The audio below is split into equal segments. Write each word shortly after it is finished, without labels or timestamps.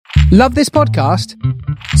Love this podcast?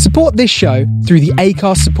 Support this show through the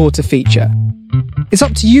Acast supporter feature. It's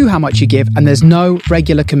up to you how much you give, and there's no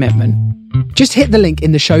regular commitment. Just hit the link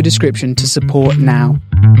in the show description to support now.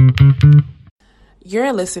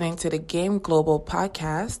 You're listening to the Game Global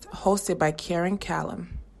podcast hosted by Kieran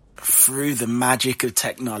Callum. Through the magic of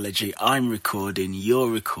technology, I'm recording, you're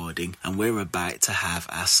recording, and we're about to have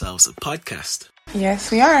ourselves a podcast.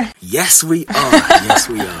 Yes, we are. Yes, we are. Yes,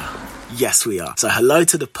 we are. Yes, we are. So hello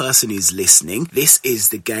to the person who's listening. This is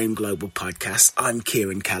the Game Global podcast. I'm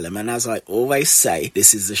Kieran Callum, and as I always say,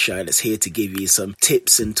 this is the show that's here to give you some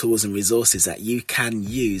tips and tools and resources that you can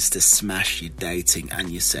use to smash your dating and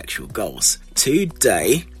your sexual goals.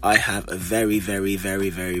 Today, I have a very, very, very,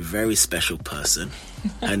 very, very special person.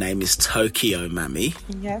 Her name is Tokyo Mami.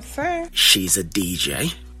 Yes, sir. She's a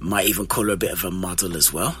DJ. Might even call her a bit of a model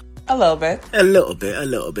as well. A little bit. A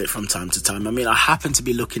little bit from time to time. I mean, I happen to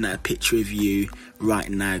be looking at a picture of you right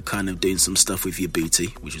now, kind of doing some stuff with your booty,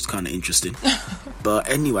 which is kind of interesting. But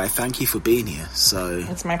anyway, thank you for being here. So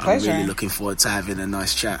it's my pleasure. I'm really looking forward to having a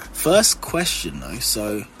nice chat. First question though,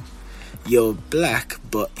 so you're black,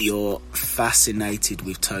 but you're fascinated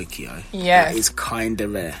with Tokyo. Yes. That is kind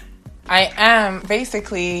of rare. I am.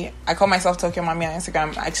 Basically, I call myself Tokyo Mami on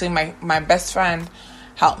Instagram. Actually, my best friend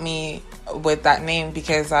helped me with that name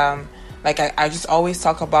because I just always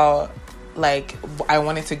talk about like I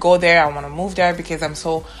wanted to go there, I want to move there because I'm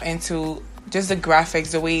so into just the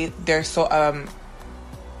graphics, the way they're so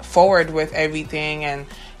forward with everything, and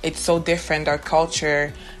it's so different, our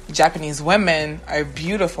culture. Japanese women are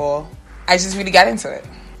beautiful. I just really got into it.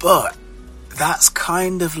 But that's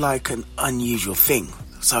kind of like an unusual thing.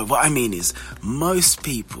 So what I mean is most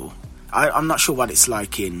people, I'm not sure what it's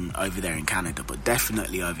like over there in Canada, but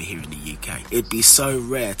definitely over here in the UK. It'd be so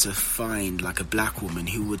rare to find like a black woman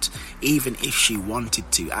who would, even if she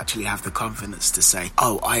wanted to, actually have the confidence to say,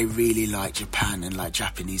 oh, I really like Japan and like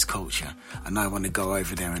Japanese culture, and I want to go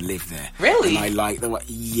over there and live there. Really? And I like the way,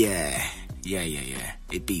 yeah.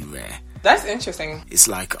 It'd be rare. That's interesting. It's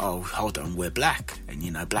like, oh, hold on, we're black, and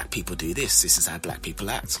you know, black people do this. This is how black people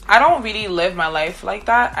act. I don't really live my life like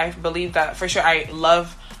that. I believe that for sure. I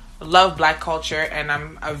love black culture, and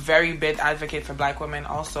I'm a very big advocate for black women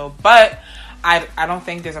also, but I don't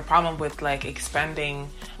think there's a problem with like expanding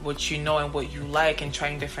what you know and what you like and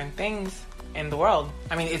trying different things in the world.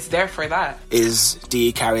 I mean, it's there for that. Do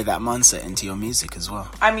you carry that mindset into your music as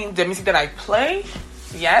well? I mean, the music that I play,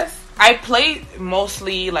 yes. I play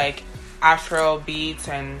mostly like Afro beats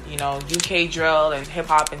and, you know, UK drill and hip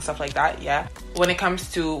hop and stuff like that, yeah. When it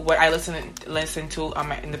comes to what I listen to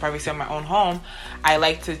in the privacy of my own home, I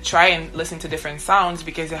like to try and listen to different sounds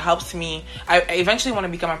because it helps me. I eventually want to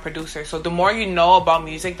become a producer. So the more you know about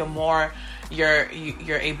music, the more you're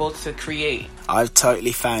able to create. I've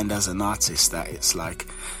totally found as an artist that it's like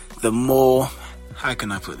the more, how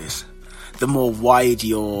can I put this? The more wide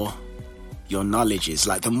your knowledge is,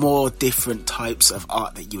 like the more different types of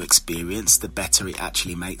art that you experience, the better it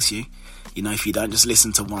actually makes you. You know, if you don't just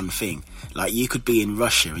listen to one thing, like you could be in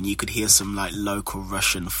Russia and you could hear some like local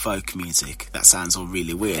Russian folk music. That sounds all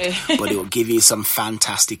really weird, but it will give you some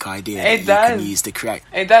fantastic idea that you can use to create.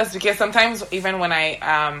 It does, because sometimes even when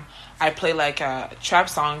I play like trap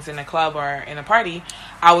songs in a club or in a party,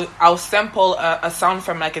 I'll sample a sound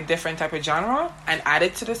from like a different type of genre and add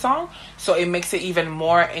it to the song, so it makes it even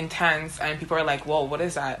more intense, and people are like, whoa, what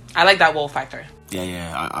is that? I like that wow factor.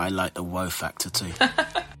 Yeah, I like the wow factor too.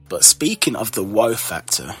 But speaking of the wow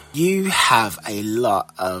factor, you have a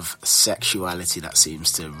lot of sexuality that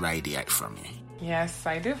seems to radiate from you. Yes,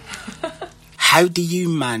 I do. How do you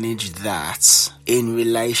manage that in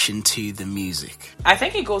relation to the music? I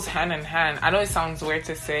think it goes hand in hand. I know it sounds weird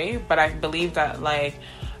to say, but I believe that like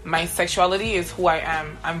my sexuality is who I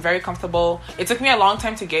am. I'm very comfortable. It took me a long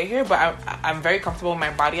time to get here, but I'm very comfortable with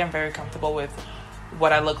my body. I'm very comfortable with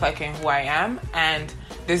what I look like and who I am. And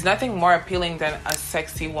there's nothing more appealing than a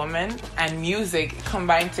sexy woman and music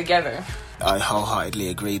combined together. I wholeheartedly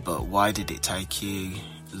agree, but why did it take you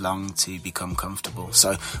long to become comfortable?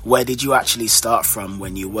 So where did you actually start from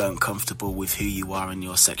when you weren't comfortable with who you are and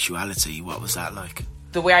your sexuality? What was that like?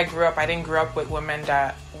 The way I grew up, I didn't grow up with women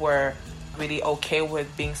that were really okay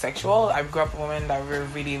with being sexual. I grew up with women that were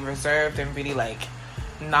really reserved and really like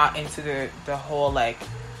not into the whole like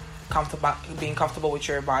being comfortable with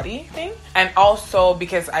your body thing. And also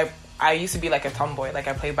because I used to be like a tomboy, like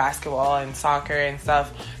I played basketball and soccer and stuff,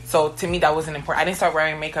 so to me that wasn't important. I didn't start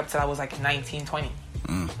wearing makeup till I was like 19, 20.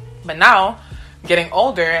 But now, getting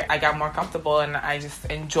older, I got more comfortable and I just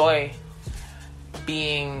enjoy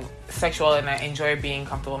being sexual and I enjoy being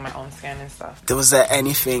comfortable in my own skin and stuff. Was there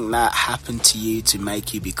anything that happened to you to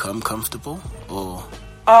make you become comfortable, or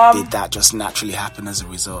Did that just naturally happen as a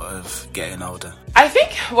result of getting older? I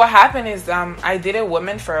think what happened is I dated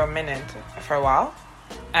women for a while.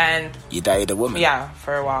 And you dated a woman? Yeah,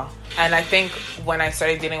 for a while. And I think when I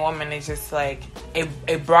started dating women, it's just like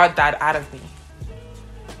it brought that out of me.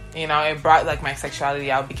 You know, it brought like my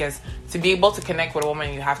sexuality out, because to be able to connect with a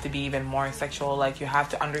woman, you have to be even more sexual. Like, you have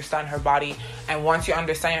to understand her body, and once you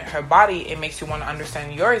understand her body, it makes you want to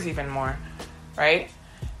understand yours even more, right?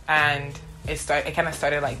 And it kind of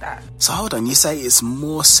started like that. So hold on, you say it's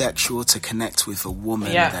more sexual to connect with a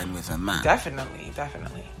woman than with a man? Definitely.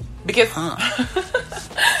 Because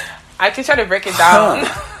I can try to break it down.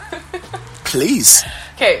 Please.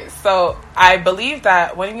 Okay, so I believe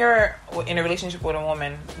that when you're in a relationship with a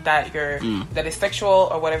woman that that is sexual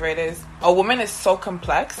or whatever it is, a woman is so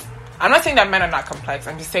complex. I'm not saying that men are not complex.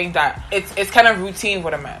 I'm just saying that it's kind of routine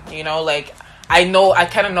with a man. You know, like I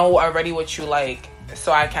kind of know already what you like,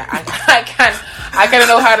 so I kind of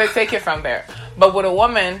know how to take it from there. But with a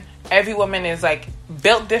woman, every woman is like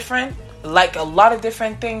built different, like a lot of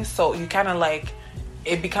different things. So you kind of like,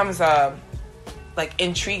 it becomes like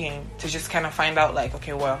intriguing to just kind of find out, like,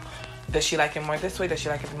 okay, well, does she like it more this way? Does she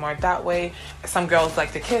like it more that way? Some girls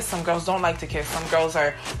like to kiss. Some girls don't like to kiss. Some girls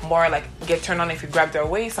are more like get turned on if you grab their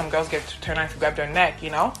waist. Some girls get turned on if you grab their neck, you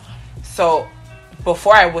know? So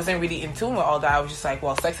before, I wasn't really in tune with all that. I was just like,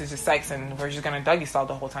 well, sex is just sex, and we're just gonna doggy style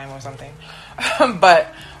the whole time or something.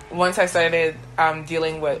 But once I started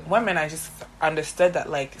dealing with women, I just understood that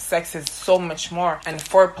like sex is so much more, and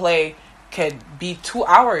foreplay could be 2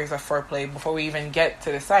 hours of foreplay before we even get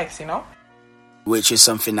to the sex, you know? Which is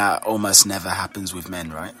something that almost never happens with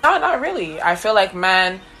men, right? No, not really. I feel like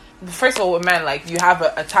men, first of all, with men, like, you have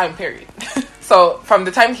a time period. So from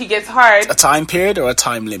the time he gets hard... A time period or a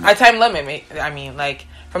time limit? A time limit. I mean, like,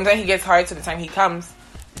 from the time he gets hard to the time he comes,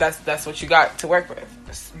 that's what you got to work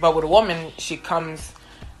with. But with a woman, she could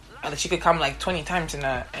come like 20 times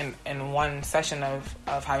in one session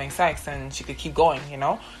of having sex, and she could keep going, you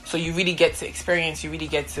know? So you really get to experience, you really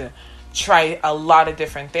get to try a lot of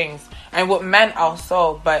different things. And with men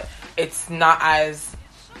also, but it's not as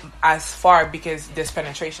far because there's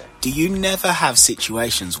penetration. Do you never have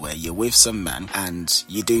situations where you're with some man and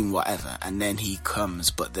you're doing whatever, and then he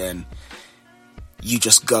comes, but then you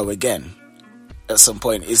just go again? At some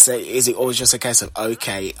point, is it always just a case of,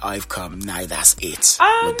 okay, I've come, now that's it,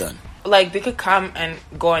 we're done? Like, they could come and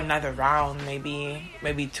go another round,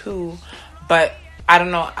 maybe two, but I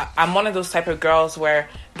don't know. I'm one of those type of girls where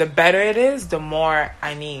the better it is, the more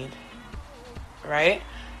I need, right?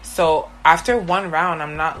 So after one round,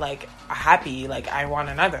 I'm not like happy, like I want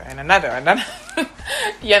another and another and another.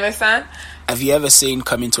 You understand? Have you ever seen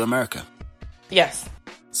Coming to America? Yes.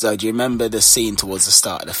 So do you remember the scene towards the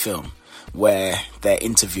start of the film where they're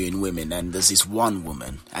interviewing women, and there's this one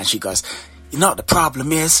woman, and she goes, you know what the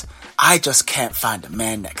problem is? I just can't find a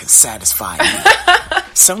man that can satisfy me.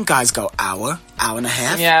 Some guys go hour and a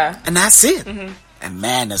half, and that's it. Mm-hmm. And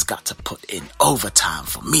man has got to put in overtime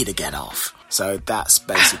for me to get off. So that's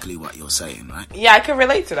basically what you're saying, right? Yeah, I could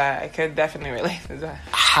relate to that. I could definitely relate to that.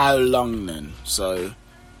 How long then? So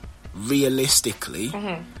realistically,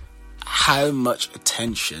 how much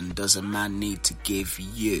attention does a man need to give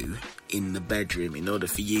you in the bedroom in order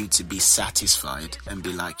for you to be satisfied and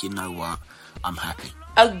be like, you know what, I'm happy?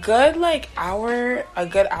 A good hour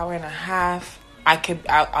and a half,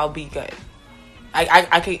 I'll be good.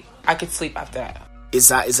 I could sleep after that. Is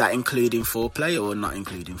that including foreplay or not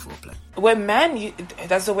including foreplay? With men,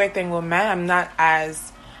 that's the weird thing. With men, I'm not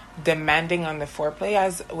as demanding on the foreplay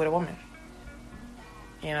as with a woman.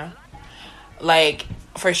 You know, like,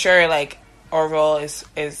 for sure, like, oral is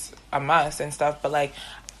a must and stuff, but like,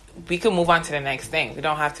 we could move on to the next thing. We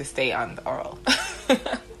don't have to stay on the oral.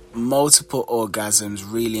 Multiple orgasms,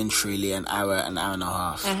 really and truly, an hour and a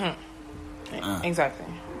half. Mm-hmm. Exactly.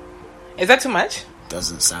 Is that too much?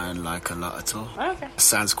 Doesn't sound like a lot at all. Okay.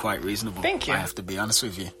 Sounds quite reasonable. Thank you. I have to be honest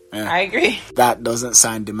with you. Yeah. I agree. That doesn't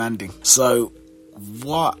sound demanding. So,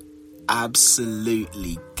 what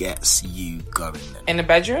absolutely gets you going then? In the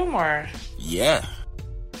bedroom, or? Yeah.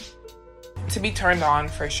 To be turned on,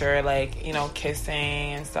 for sure, like, you know, kissing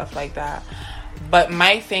and stuff like that. But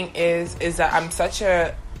my thing is that I'm such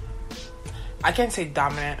a, I can't say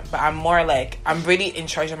dominant, but I'm more like, I'm really in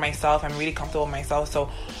charge of myself. I'm really comfortable with myself. So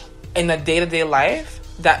in the day-to-day life,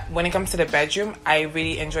 that when it comes to the bedroom, I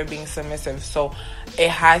really enjoy being submissive. So it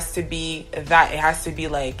has to be that. It has to be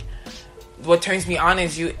like, what turns me on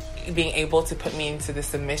is you being able to put me into the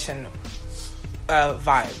submission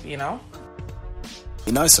vibe, you know?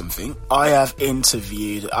 You know something? I have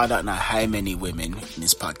interviewed, I don't know how many women in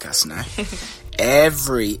this podcast now.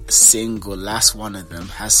 Every single last one of them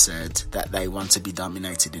has said that they want to be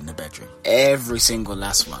dominated in the bedroom. Every single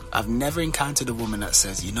last one. I've never encountered a woman that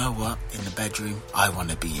says, you know what, in the bedroom, I want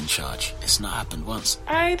to be in charge. It's not happened once.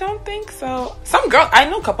 I don't think so. Some girl, I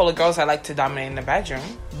know a couple of girls that like to dominate in the bedroom,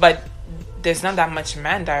 but there's not that much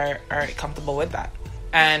men that are comfortable with that.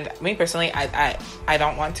 And me personally, I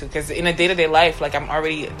don't want to, because in a day-to-day life, like, I'm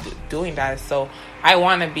already doing that. So I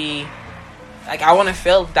want to be, like, I want to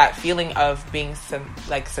feel that feeling of being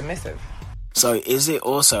submissive. So is it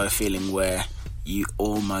also a feeling where you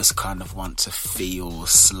almost kind of want to feel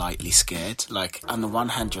slightly scared? Like, on the one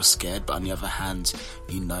hand you're scared, but on the other hand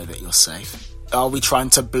you know that you're safe. Are we trying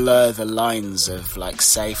to blur the lines of, like,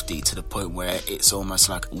 safety to the point where it's almost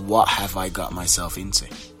like, what have I got myself into?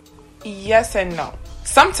 Yes and no.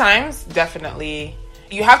 Sometimes, definitely,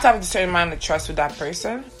 you have to have a certain amount of trust with that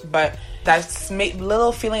person, but that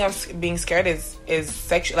little feeling of being scared is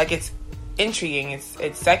sexual. Like, it's intriguing,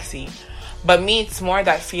 it's sexy. But me, it's more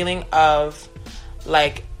that feeling of,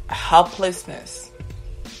 like, helplessness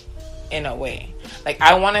in a way. Like,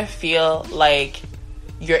 I want to feel like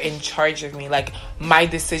you're in charge of me. Like, my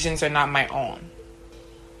decisions are not my own.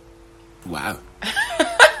 Wow.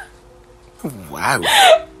 Wow.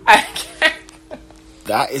 I can't.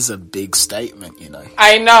 That is a big statement, you know.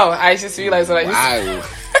 I know. I just realized what Wow.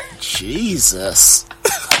 Jesus.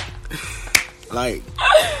 Like,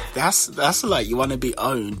 that's like, you want to be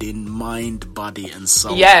owned in mind, body, and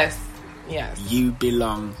soul. Yes. You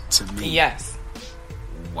belong to me. Yes.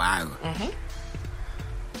 Wow.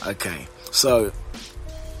 Okay. So,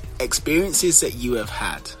 experiences that you have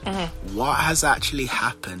had, what has actually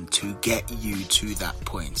happened to get you to that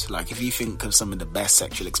point? Like, if you think of some of the best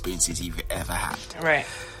sexual experiences you've ever had, right,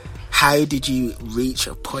 how did you reach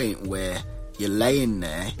a point where you're laying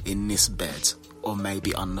there in this bed, or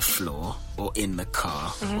maybe on the floor, or in the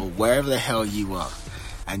car, or wherever the hell you are,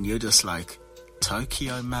 and you're just like,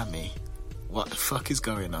 Tokyo Mami, what the fuck is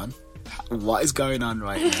going on? What is going on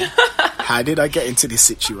right now? How did I get into this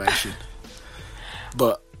situation?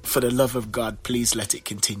 But for the love of God, please let it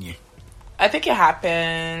continue. I think it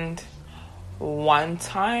happened one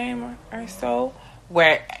time or so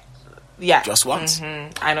where, yeah. Just once?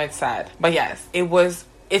 I know it's sad. But yes,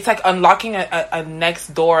 it's like unlocking a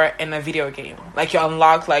next door in a video game. Like, you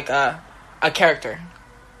unlock, like, a character.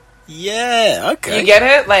 Yeah, okay. You get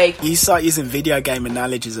it? Like, you start using video game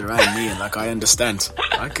analogies around me and, like, I understand.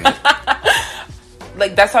 Okay.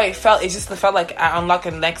 Like, that's how it felt. It just felt like I unlocked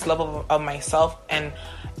a next level of myself, and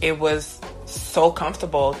it was so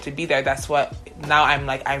comfortable to be there. That's what, now I'm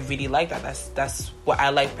like, I really like that. That's what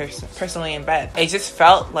I like personally in bed. It just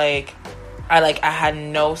felt like I had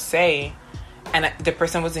no say, and the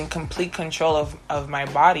person was in complete control of my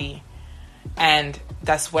body, and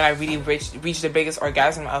that's when I really reached the biggest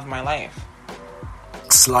orgasm of my life.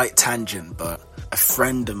 Slight tangent, but a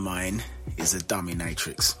friend of mine is a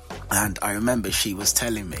dominatrix, and I remember she was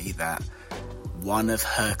telling me that one of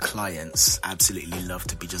her clients absolutely loved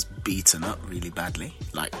to be just beaten up really badly.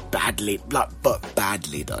 Like, badly, but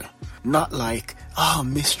badly though. Not like, oh,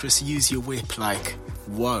 mistress, use your whip. Like,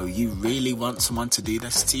 whoa, you really want someone to do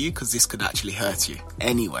this to you? Because this could actually hurt you.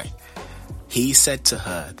 Anyway, he said to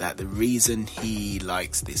her that the reason he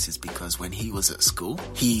likes this is because when he was at school,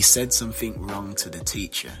 he said something wrong to the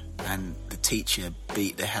teacher, and the teacher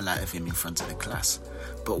beat the hell out of him in front of the class.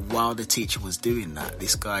 But while the teacher was doing that,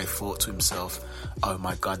 this guy thought to himself, oh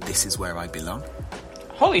my God, this is where I belong.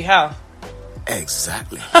 Holy hell.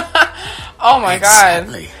 Exactly. Oh my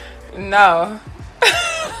God. No.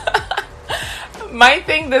 My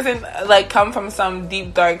thing doesn't, like, come from some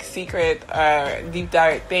deep dark secret deep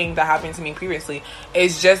dark thing that happened to me previously.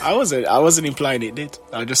 It's just, I wasn't implying it did.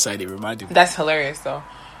 I just said it reminded me. That's hilarious though.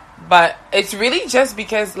 But it's really just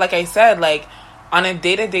because, like I said, like, on a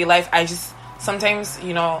day-to-day life, I just sometimes,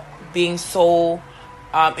 you know, being so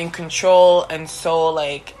in control and so,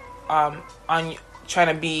 like, on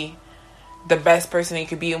trying to be the best person you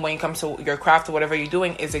could be when it comes to your craft or whatever you're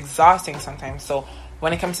doing is exhausting sometimes. So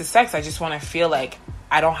when it comes to sex, I just want to feel like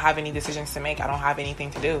I don't have any decisions to make. I don't have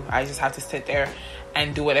anything to do. I just have to sit there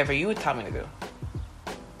and do whatever you would tell me to do.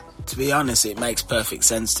 To be honest, it makes perfect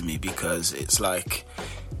sense to me, because it's like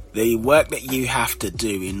the work that you have to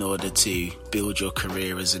do in order to build your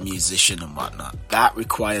career as a musician and whatnot, that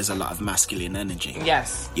requires a lot of masculine energy.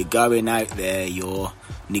 Yes. You're going out there, you're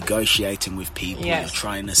negotiating with people, yes. You're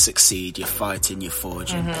trying to succeed, you're fighting, you're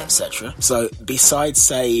forging, etc. So besides,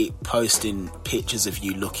 say, posting pictures of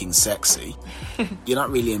you looking sexy, you're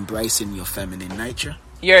not really embracing your feminine nature.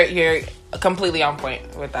 You're completely on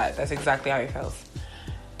point with that. That's exactly how it feels.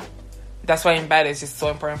 That's why in bed it's just so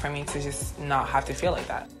important for me to just not have to feel like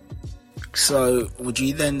that. So, would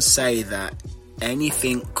you then say that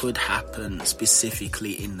anything could happen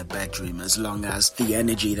specifically in the bedroom as long as the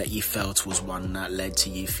energy that you felt was one that led to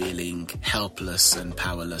you feeling helpless and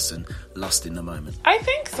powerless and lost in the moment? I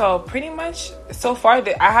think so, pretty much. So far,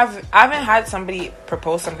 I haven't had somebody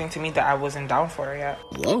propose something to me that I wasn't down for yet.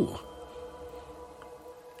 Whoa.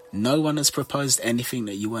 No one has proposed anything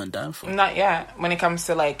that you weren't down for? Not yet. When it comes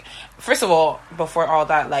to, like, first of all, before all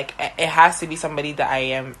that, like, it has to be somebody that I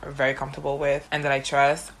am very comfortable with and that I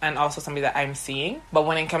trust, and also somebody that I'm seeing. But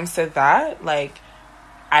when it comes to that, like,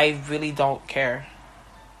 I really don't care.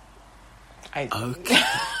 Okay.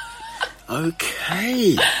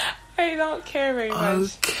 Okay. I don't care very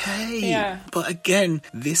much. Okay. Yeah. But again,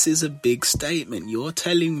 this is a big statement. You're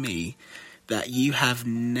telling me that you have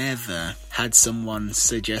never had someone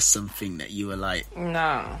suggest something that you were like,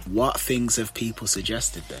 no. What things have people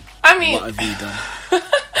suggested then? I mean, what have you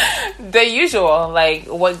done? The usual, like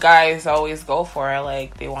what guys always go for,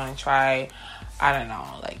 like they want to try, I don't know,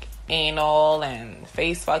 like anal and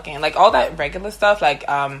face fucking, like all that regular stuff. Like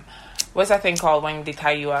what's that thing called when they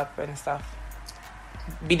tie you up and stuff?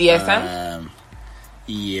 BDSM.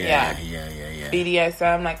 Yeah.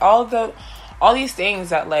 BDSM, like all these things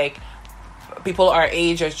that like people our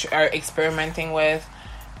age are experimenting with.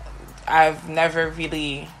 I've never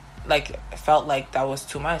really like felt like that was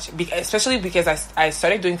too much, especially because I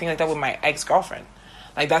started doing things like that with my ex-girlfriend.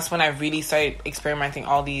 Like that's when I really started experimenting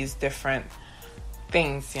all these different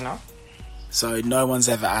things, you know. So no one's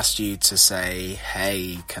ever asked you to say,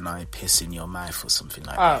 hey, can I piss in your mouth or something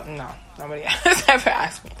like that? Oh no, nobody has ever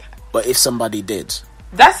asked me that. But if somebody did,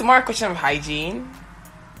 that's more a question of hygiene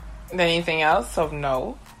than anything else, so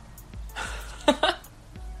no.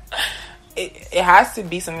 It has to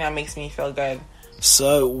be something that makes me feel good.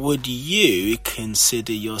 So would you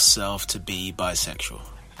consider yourself to be bisexual?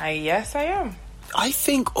 Yes, I am. I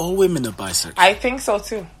think all women are bisexual. I think so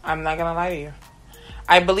too. I'm not gonna lie to you.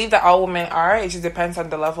 I believe that all women are. It just depends on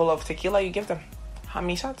the level of tequila you give them. How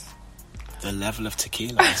many shots? The level of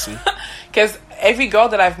tequila, I see. Because every girl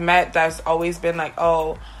that I've met that's always been like,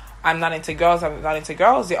 oh, I'm not into girls,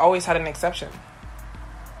 they always had an exception.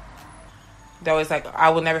 They're always like,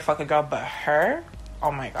 I would never fuck a girl, but her?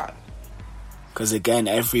 Oh my God. Because again,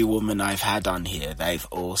 every woman I've had on here, they've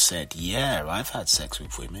all said, yeah, I've had sex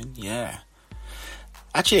with women, yeah.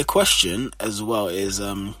 Actually, a question as well is,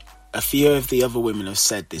 a few of the other women have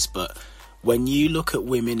said this, but when you look at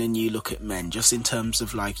women and you look at men, just in terms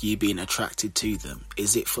of like you being attracted to them,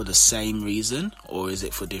 is it for the same reason or is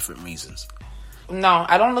it for different reasons? No,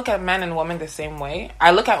 I don't look at men and women the same way.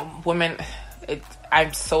 I look at women...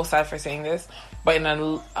 I'm so sad for saying this, but in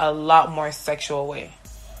a lot more sexual way.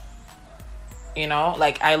 You know,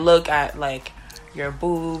 like I look at like your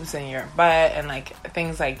boobs and your butt and like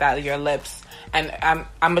things like that, your lips, and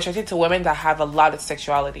I'm attracted to women that have a lot of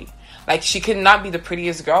sexuality. Like she could not be the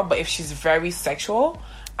prettiest girl, but if she's very sexual,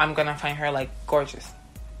 I'm gonna find her like gorgeous.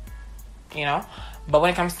 You know, but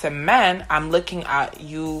when it comes to men, I'm looking at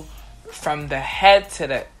you from your head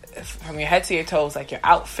to your toes, like your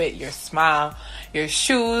outfit, your smile, your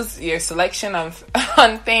shoes, your selection of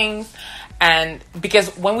on things. And because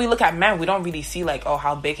when we look at men, we don't really see like, oh,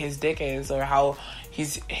 how big his dick is or how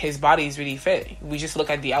his body is really fit. We just look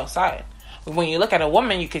at the outside. When you look at a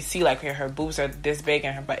woman, you could see like her boobs are this big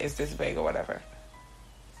and her butt is this big or whatever.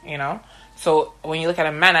 You know? So when you look at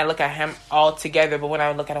a man, I look at him all together. But when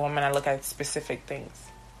I look at a woman, I look at specific things.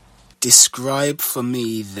 Describe for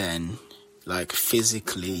me then, like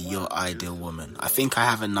physically, your ideal woman. I think I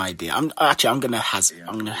have an idea. I'm gonna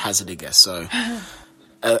hazard a guess. So,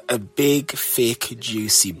 a big, thick,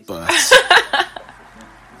 juicy butt.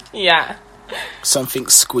 Yeah. Something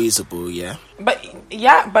squeezable, yeah.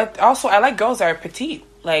 But also I like girls that are petite.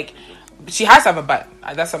 Like she has to have a butt.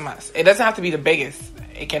 That's a must. It doesn't have to be the biggest.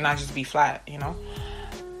 It cannot just be flat. You know.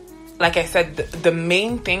 Like I said, the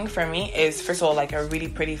main thing for me is, first of all, like a really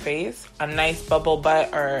pretty face, a nice bubble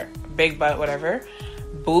butt or big butt, whatever,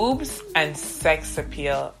 boobs, and sex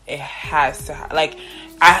appeal. It has to like,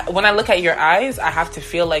 when I look at your eyes, I have to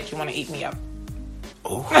feel like you want to eat me up.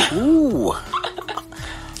 Ooh.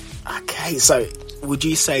 Okay, so would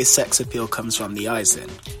you say sex appeal comes from the eyes then?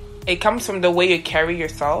 It comes from the way you carry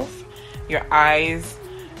yourself, your eyes,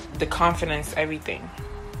 the confidence, everything.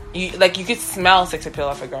 You could smell sex appeal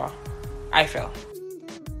of a girl. I feel.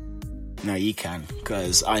 No, you can,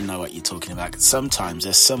 because I know what you're talking about. Sometimes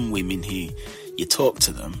there's some women who you talk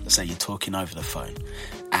to them, let's say you're talking over the phone,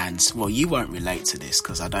 and, well, you won't relate to this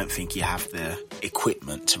because I don't think you have the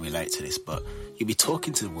equipment to relate to this, but you'll be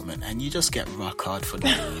talking to the woman and you just get rock hard for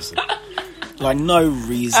no reason. Like, no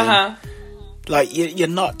reason. Like, you're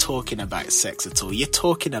not talking about sex at all. You're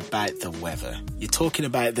talking about the weather. You're talking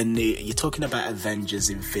about you're talking about Avengers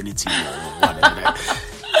Infinity War or whatever.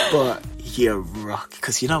 But you're rock.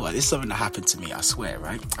 Because you know what? This is something that happened to me, I swear,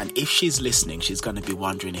 right? And if she's listening, she's going to be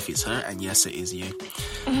wondering if it's her. And yes, it is you.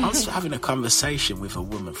 I was having a conversation with a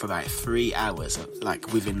woman for about 3 hours,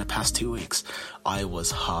 like within the past 2 weeks. I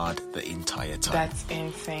was hard the entire time. That's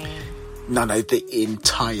insane. No, the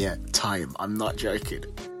entire time. I'm not joking.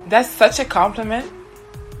 That's such a compliment.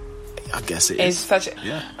 I guess it is. It's such a...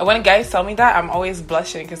 Yeah. When guys tell me that, I'm always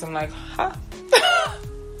blushing because I'm like, huh?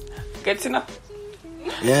 Good to know.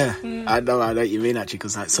 Yeah, I know what you mean, actually,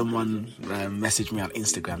 because like someone messaged me on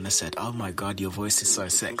Instagram. They said, "Oh my God, your voice is so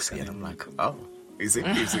sexy," and I'm like, "Oh, is it?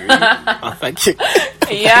 Is it really?" Oh, thank you.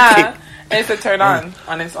 Yeah, it's a turn on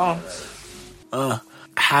its own.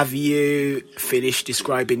 Have you finished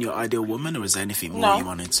describing your ideal woman, or is there anything more you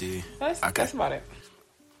wanted to? That's about it.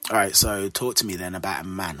 All right, so talk to me then about a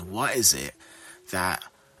man. What is it that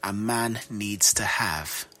a man needs to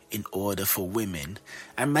have in order for women,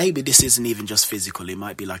 and maybe this isn't even just physical, it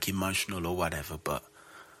might be like emotional or whatever, but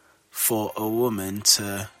for a woman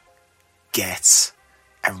to get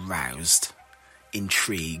aroused,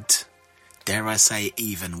 intrigued, dare I say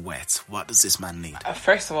even wet, what does this man need?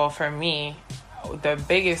 First of all, for me, the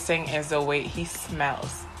biggest thing is the way he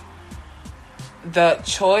smells. The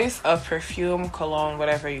choice of perfume, cologne,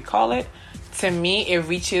 whatever you call it, to me, it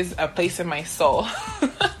reaches a place in my soul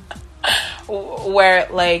where,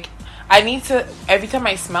 like, I need to, every time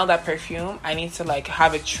I smell that perfume, I need to, like,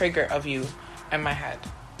 have a trigger of you in my head.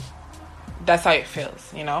 That's how it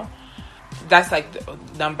feels, you know? That's, like,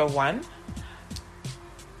 number one.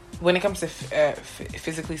 When it comes to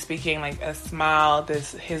physically speaking, like, a smile,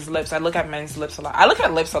 his lips, I look at men's lips a lot. I look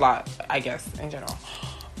at lips a lot, I guess, in general.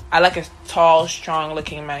 I like a tall,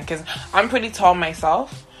 strong-looking man, because I'm pretty tall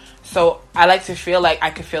myself, so I like to feel like I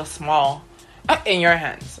could feel small in your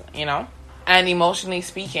hands, you know? And emotionally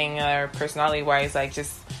speaking, or personality-wise, like,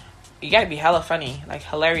 just, you gotta be hella funny, like,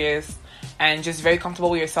 hilarious, and just very comfortable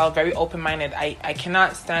with yourself, very open-minded. I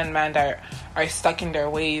cannot stand men that are stuck in their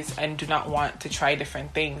ways and do not want to try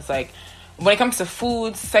different things. Like, when it comes to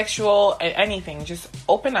food, sexual, anything, just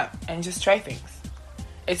open up and just try things.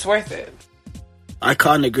 It's worth it. I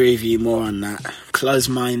can't agree with you more on that.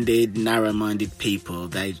 Close-minded, narrow-minded people,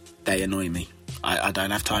 they annoy me. I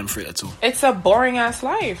don't have time for it at all. It's a boring-ass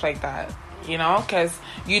life like that, you know? Because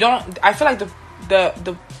you don't... I feel like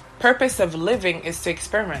the purpose of living is to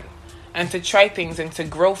experiment and to try things and to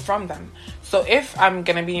grow from them. So if I'm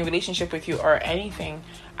going to be in a relationship with you or anything,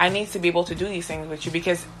 I need to be able to do these things with you,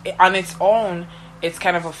 because on its own, it's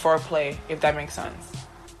kind of a foreplay, if that makes sense.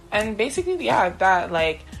 And basically, yeah, that,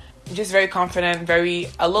 like... just very confident,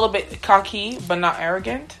 a little bit cocky, but not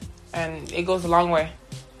arrogant. And it goes a long way.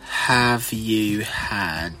 Have you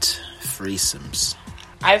had threesomes?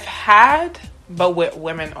 I've had, but with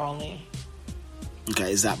women only.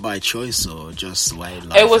 Okay, is that by choice or just the way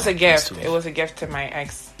life? It was a gift. It was a gift to my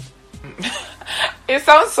ex. It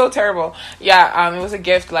sounds so terrible. Yeah, it was a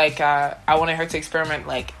gift. Like, I wanted her to experiment,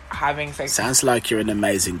 like, having sex. Sounds like you're an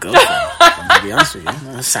amazing girlfriend. I'm gonna be honest with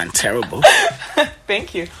you. That sounds terrible.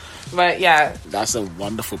 Thank you. But yeah, that's a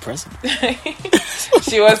wonderful present.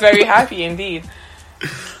 She was very happy indeed.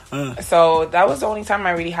 So that was the only time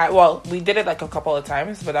I really had. Well, we did it like a couple of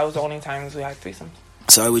times, but that was the only times we had threesomes.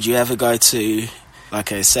 So would you ever go to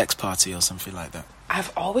like a sex party or something like that?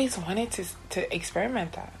 I've always wanted to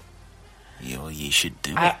experiment that. Yeah, well, you should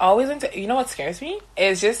do it. I always want to. You know what scares me?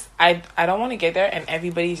 It's just I don't want to get there and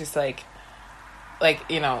everybody's just like,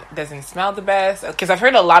 you know, doesn't smell the best. Because I've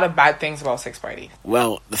heard a lot of bad things about sex parties.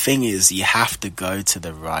 Well, the thing is, you have to go to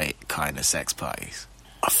the right kind of sex parties.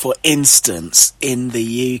 For instance, in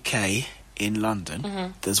the UK, in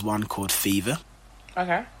London, there's one called Fever.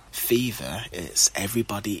 Okay. Fever,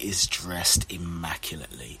 everybody is dressed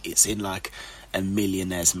immaculately. It's in like a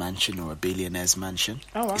millionaire's mansion or a billionaire's mansion.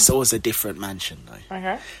 Oh, wow. It's always a different mansion, though.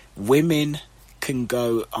 Okay. Women can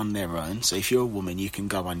go on their own. So if you're a woman, you can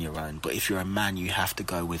go on your own. But if you're a man, you have to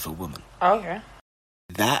go with a woman. Okay.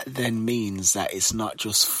 That then means that it's not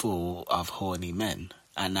just full of horny men,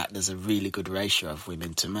 and that there's a really good ratio of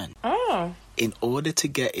women to men. Oh. In order to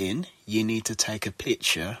get in, you need to take a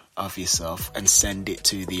picture of yourself and send it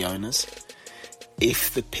to the owners.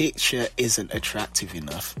 If the picture isn't attractive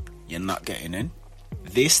enough, you're not getting in.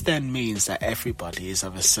 This then means that everybody is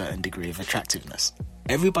of a certain degree of attractiveness.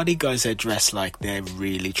 Everybody goes there dressed like they're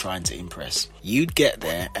really trying to impress. You'd get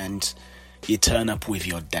there and you turn up with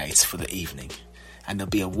your date for the evening. and there'll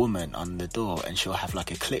be a woman on the door, and she'll have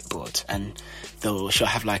like a clipboard, and she'll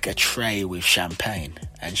have like a tray with champagne,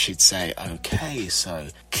 and she'd say, "Okay, so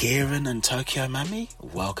Kieran and Tokyo Mami,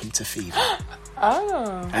 welcome to Fever."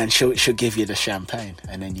 Oh. And she'll give you the champagne,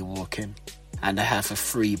 and then you walk in, and they have a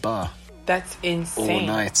free bar. That's insane. All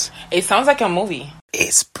night. It sounds like a movie.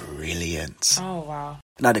 It's brilliant. Oh, wow.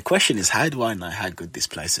 Now the question is, how do I know how good this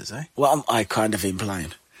place is, eh? What am I kind of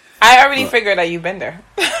implying? I already figured that you've been there.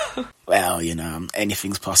 Well,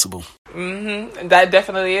 anything's possible. Mm-hmm. That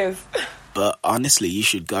definitely is. But honestly, you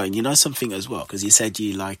should go. And you know something as well, because you said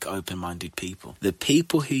you like open-minded people. The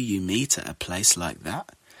people who you meet at a place like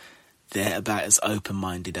that, they're about as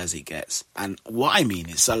open-minded as it gets. And what I mean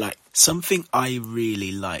is, something I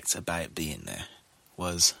really liked about being there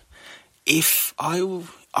was, if I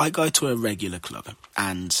go to a regular club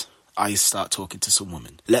and I start talking to some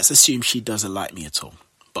woman, let's assume she doesn't like me at all,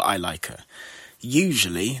 but I like her.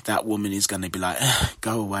 Usually that woman is going to be like,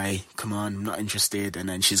 go away, come on, I'm not interested. And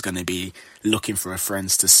then she's going to be looking for her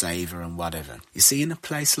friends to save her and whatever. You see, in a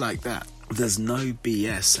place like that, there's no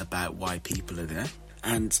BS about why people are there.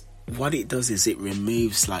 And what it does is it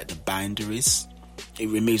removes the boundaries. It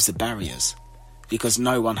removes the barriers. Because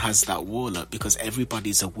no one has that wall up, because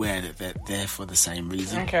everybody's aware that they're there for the same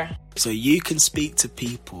reason. Okay. So you can speak to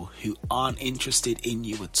people who aren't interested in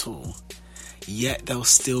you at all, yet they'll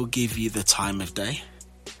still give you the time of day.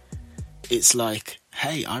 It's like,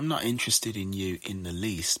 hey, I'm not interested in you in the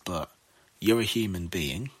least, but you're a human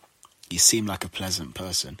being. You seem like a pleasant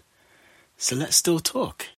person. So let's still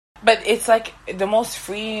talk. But it's like the most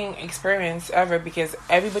freeing experience ever, because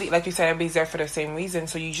everybody, like you said, everybody's there for the same reason.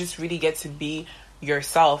 So you just really get to be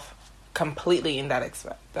yourself completely in that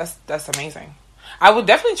aspect. That's amazing. I would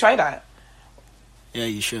definitely try that. Yeah,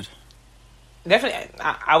 you should. Definitely.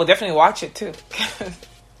 I would definitely watch it too.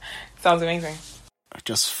 Sounds amazing. I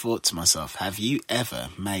just thought to myself, have you ever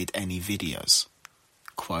made any videos?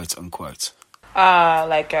 Quote unquote.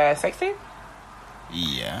 Like a sex tape?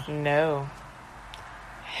 Yeah. No.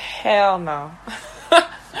 Hell no.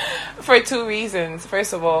 For two reasons.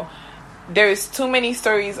 First of all, there's too many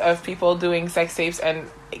stories of people doing sex tapes and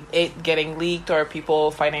it getting leaked or people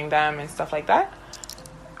finding them and stuff like that.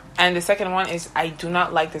 And the second one is, I do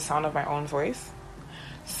not like the sound of my own voice.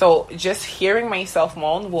 So just hearing myself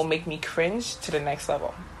moan will make me cringe to the next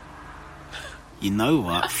level. You know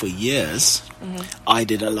what? For years, I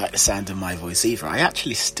didn't like the sound of my voice either. I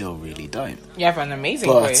actually still really don't. You have an amazing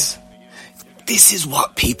voice. This is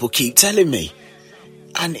what people keep telling me.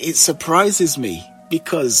 And it surprises me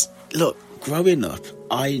because, look, growing up,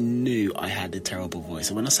 I knew I had a terrible voice.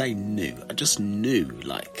 And when I say knew, I just knew,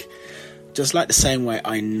 just like the same way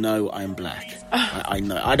I know I'm black. I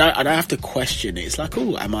know. I don't have to question it. It's like,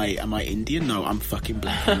 oh, am I Indian? No, I'm fucking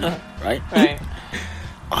black. Right? Right.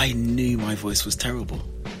 I knew my voice was terrible.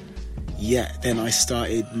 Yet then I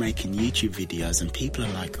started making YouTube videos and people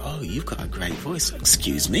are like, oh, you've got a great voice.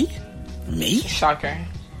 Excuse me? Me? Shocker.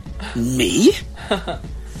 Me?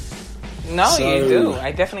 No, you do.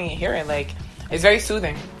 I definitely hear it. It's very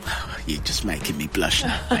soothing. You're just making me blush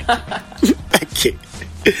now. Thank you. Thank you.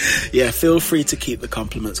 Yeah, feel free to keep the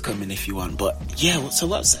compliments coming if you want. But yeah,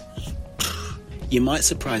 what's it? You might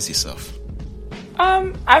surprise yourself.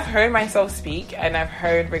 I've heard myself speak and I've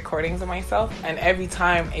heard recordings of myself, and every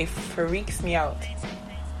time it freaks me out.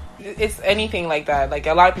 It's anything like that.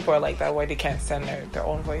 A lot of people are like that, where they can't stand their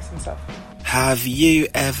own voice and stuff. Have you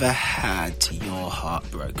ever had your heart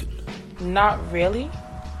broken? Not really.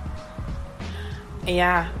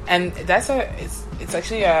 Yeah, and it's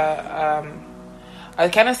actually a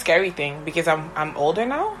kind of scary thing, because I'm older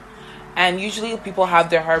now, and usually people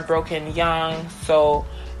have their heart broken young, so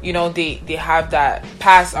they have that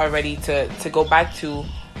past already to go back to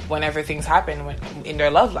whenever things happen in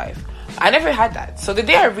their love life. I never had that. So the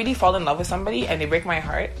day I really fall in love with somebody and they break my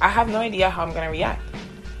heart, I have no idea how I'm gonna react.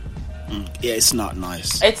 Yeah, it's not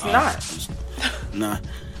nice. It's not. Nah.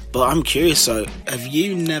 But I'm curious, so have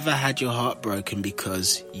you never had your heart broken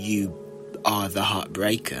because you are the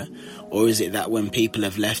heartbreaker? Or is it that when people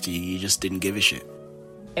have left you, you just didn't give a shit?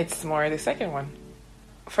 It's more the second one.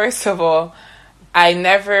 First of all, I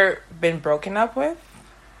never been broken up with.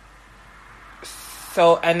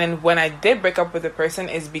 So, and then when I did break up with a person,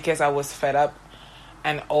 is because I was fed up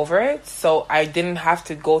and over it. So I didn't have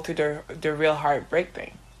to go through the real heartbreak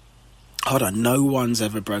thing. Hold on, no one's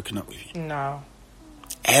ever broken up with you? No.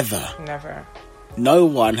 Ever? Never. No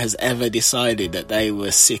one has ever decided that they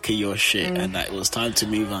were sick of your shit and that it was time to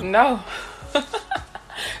move on? No.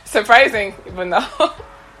 Surprising, but no.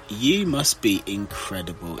 You must be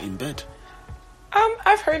incredible in bed.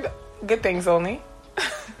 I've heard good things only.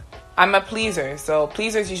 I'm a pleaser, so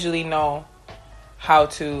pleasers usually know how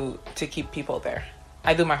to keep people there.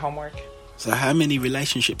 I do my homework. So how many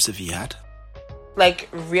relationships have you had? Like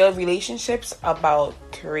real relationships, about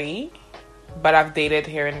 3, but I've dated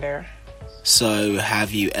here and there. So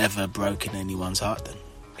have you ever broken anyone's heart then?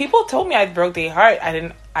 People told me I broke their heart. I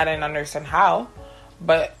didn't understand how,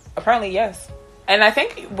 but apparently yes. And I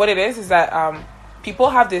think what it is that people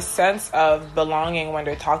have this sense of belonging when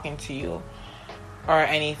they're talking to you or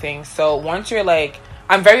anything. So once you're like,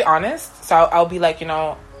 I'm very honest, so I'll be like,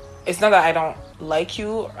 it's not that I don't like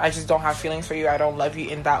you, I just don't have feelings for you, I don't love you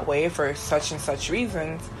in that way for such and such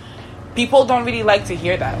reasons. People don't really like to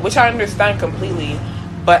hear that, which I understand completely,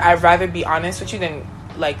 but I'd rather be honest with you than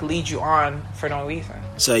like lead you on for no reason.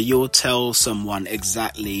 So you'll tell someone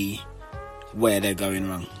exactly where they're going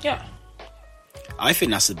wrong? Yeah. I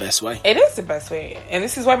think that's the best way. It is the best way. And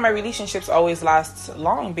this is why my relationships always last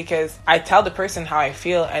long, because I tell the person how I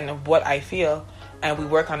feel and what I feel, and we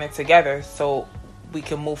work on it together so we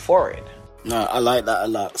can move forward. No, I like that a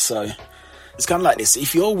lot. So it's kind of like this.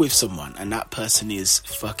 If you're with someone and that person is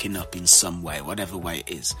fucking up in some way, whatever way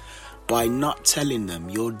it is, by not telling them,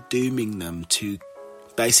 you're dooming them to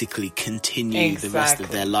basically continue the rest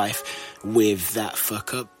of their life with that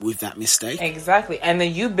fuck up, with that mistake. Exactly. And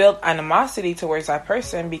then you build animosity towards that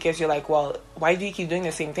person because you're like, well, why do you keep doing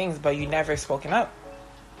the same things but you never spoken up?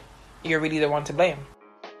 You're really the one to blame.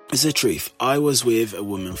 It's the truth. I was with a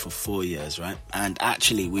woman for 4 years, right? And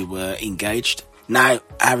actually we were engaged. Now,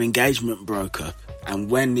 our engagement broke up.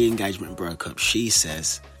 And when the engagement broke up, she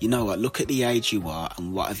says, you know what, look at the age you are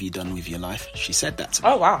and what have you done with your life? She said that to me.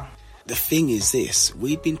 Oh, wow. The thing is this,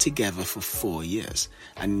 we'd been together for 4 years.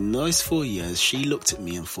 And in those 4 years, she looked at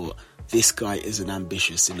me and thought, this guy isn't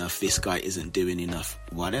ambitious enough, this guy isn't doing enough,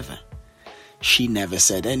 whatever. She never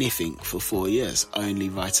said anything for 4 years, only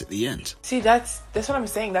right at the end. See, that's what I'm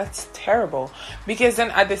saying. That's terrible. Because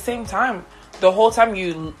then at the same time, the whole time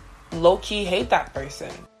you low-key hate that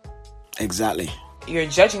person. Exactly. You're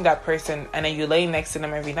judging that person and then you lay next to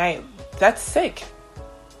them every night. That's sick.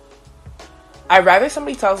 I'd rather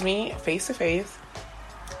somebody tells me face to face,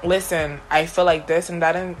 listen, I feel like this and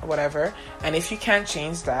that and whatever, and if you can't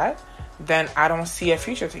change that, then I don't see a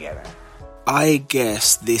future together. I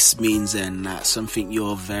guess this means then that something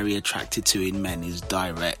you're very attracted to in men is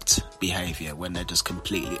direct behaviour, when they're just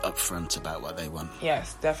completely upfront about what they want.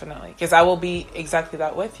 Yes, definitely. Because I will be exactly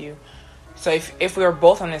that with you. So if we were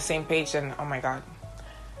both on the same page, then oh my God,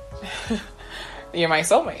 you're my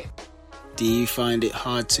soulmate. Do you find it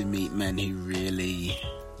hard to meet men who really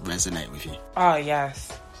resonate with you? Oh,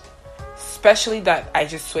 yes. Especially that I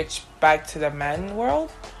just switched back to the men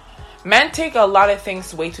world. Men take a lot of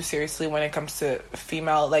things way too seriously when it comes to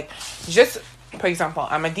female. Like, just, for example,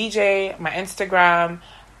 I'm a DJ, my Instagram,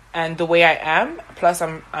 and the way I am. Plus,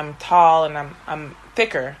 I'm tall and I'm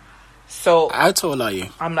thicker. So how tall are you?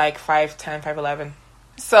 I'm like 5'10", 5'11".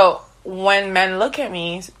 So when men look at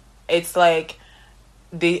me, it's like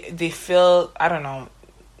they feel, I don't know,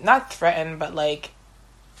 not threatened, but like,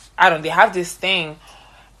 I don't know, they have this thing,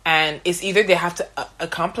 and it's either they have to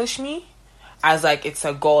accomplish me as like it's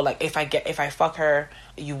a goal, like if I fuck her,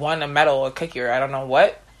 you won a medal or a cookie or I don't know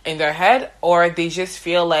what in their head, or they just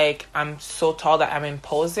feel like I'm so tall that I'm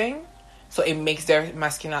imposing, so it makes their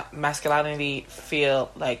masculinity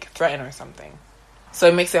feel like threatened or something. So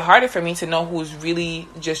it makes it harder for me to know who's really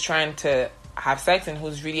just trying to have sex and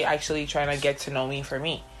who's really actually trying to get to know me for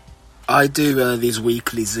me. I do these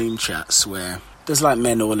weekly Zoom chats where there's like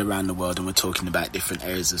men all around the world and we're talking about different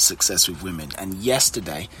areas of success with women. And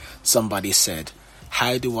yesterday somebody said,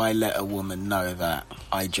 how do I let a woman know that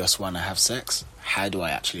I just want to have sex? How do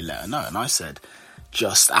I actually let her know? And I said,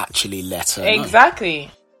 just actually let her know.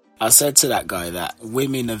 Exactly. I said to that guy that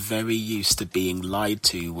women are very used to being lied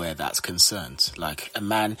to where that's concerned. Like a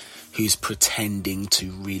man who's pretending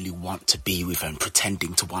to really want to be with her and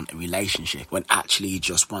pretending to want a relationship when actually he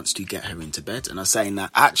just wants to get her into bed. And I'm saying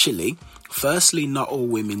that actually, firstly, not all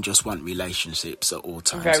women just want relationships at all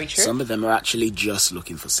times. Very true. Some of them are actually just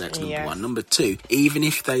looking for sex, number Yes. one. Number two, even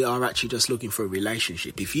if they are actually just looking for a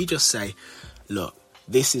relationship, if you just say, look,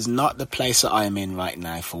 this is not the place that I am in right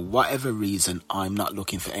now. For whatever reason, I'm not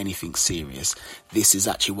looking for anything serious. This is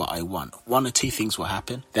actually what I want. One or two things will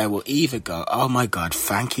happen. They will either go, oh my God,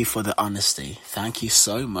 thank you for the honesty. Thank you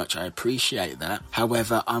so much. I appreciate that.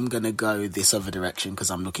 However, I'm going to go this other direction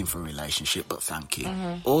because I'm looking for a relationship, but thank you.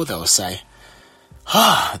 Mm-hmm. Or they'll say,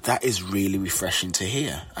 that is really refreshing to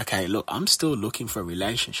hear. Okay, look, I'm still looking for a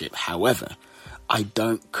relationship. However, I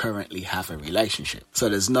don't currently have a relationship. So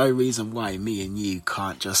there's no reason why me and you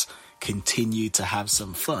can't just continue to have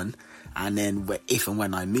some fun. And then if and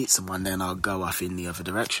when I meet someone, then I'll go off in the other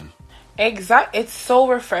direction. It's so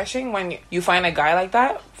refreshing when you find a guy like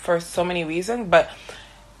that for so many reasons. But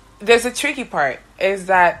there's a tricky part, is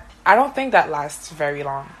that I don't think that lasts very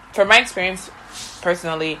long. From my experience,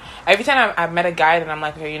 personally, every time I've met a guy and I'm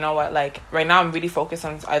like, okay, you know what, like, right now I'm really focused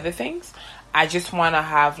on other things. I just want to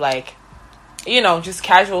have, like, you know, just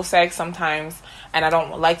casual sex sometimes, and I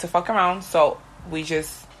don't like to fuck around, so we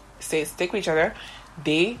just stick with each other.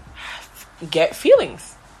 They get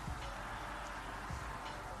feelings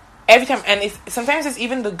every time, and sometimes it's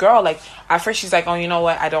even the girl. Like, at first she's like, oh, you know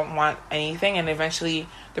what, I don't want anything, and eventually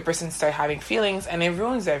the person starts having feelings, and it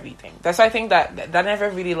ruins everything. That's why I think that never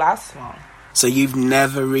really lasts long. So you've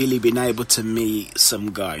never really been able to meet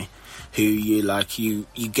some guy who you like, you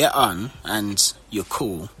get on and you're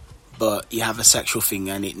cool, but you have a sexual thing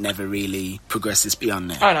and it never really progresses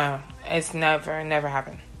beyond there? Oh no, it's never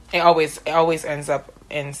happened. It always ends up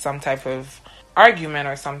in some type of argument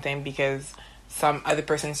or something, because some other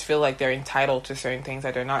persons feel like they're entitled to certain things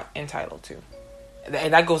that they're not entitled to.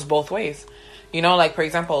 And that goes both ways. You know, like, for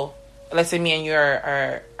example, let's say me and you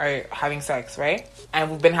are having sex, right? And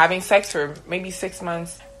we've been having sex for maybe 6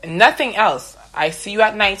 months. Nothing else. I see you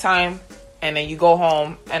at nighttime, and then you go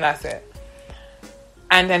home, and that's it.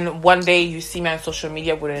 And then one day you see me on social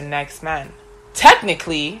media with the next man.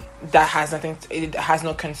 Technically, that has nothing. It has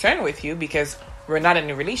no concern with you, because we're not in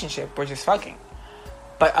a relationship. We're just fucking.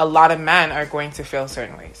 But a lot of men are going to feel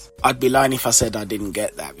certain ways. I'd be lying if I said I didn't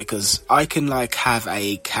get that, because I can, like, have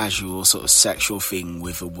a casual sort of sexual thing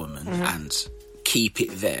with a woman and keep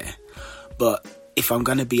it there. But if I'm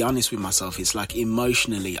going to be honest with myself, it's like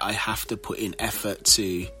emotionally I have to put in effort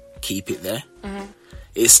to keep it there.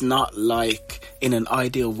 It's not like in an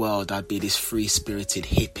ideal world I'd be this free-spirited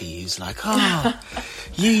hippie who's like, oh,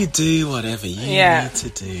 you do whatever you need to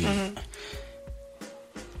do.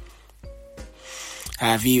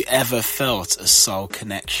 Have you ever felt a soul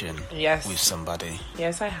connection with somebody?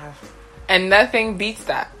 Yes, I have. And nothing beats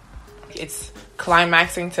that. It's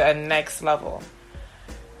climaxing to a next level,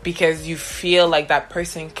 because you feel like that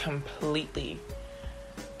person completely.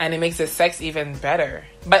 And it makes the sex even better.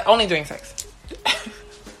 But only during sex.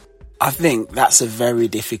 I think that's a very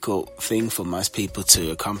difficult thing for most people to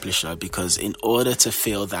accomplish, though, because in order to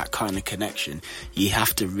feel that kind of connection, you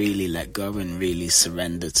have to really let go and really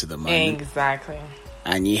surrender to the moment. Exactly.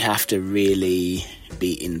 And you have to really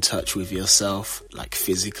be in touch with yourself, like,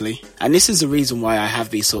 physically. And this is the reason why I have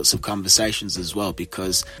these sorts of conversations as well,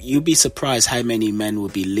 because you'll be surprised how many men will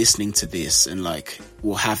be listening to this and, like,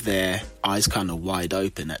 will have their eyes kind of wide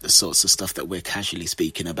open at the sorts of stuff that we're casually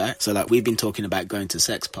speaking about. So, like, we've been talking about going to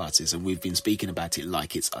sex parties, and we've been speaking about it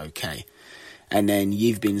like it's okay. And then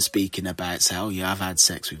you've been speaking about, say, oh yeah, I've had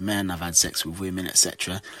sex with men, I've had sex with women,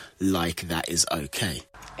 etc. Like that is okay.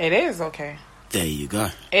 It is okay. There you go.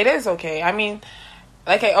 It is okay. I mean,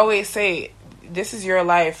 like I always say, this is your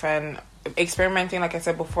life, and experimenting, like I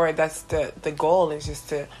said before, that's the goal, is just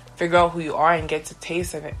to figure out who you are and get to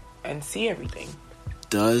taste of it and see everything.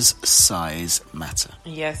 Does size matter?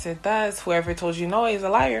 Yes, it does. Whoever told you no is a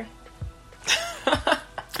liar.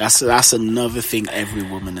 That's another thing every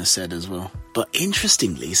woman has said as well. But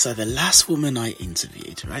interestingly, so the last woman I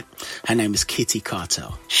interviewed, right, her name is Kitty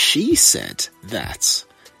Cartel. She said that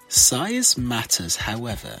size matters,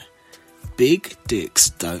 however, big dicks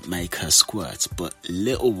don't make her squirt, but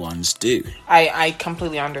little ones do. I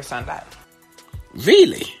completely understand that.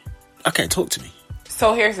 Really? Okay, talk to me.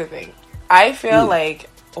 So here's the thing. I feel like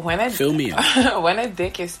Fill me up. when a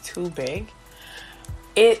dick is too big,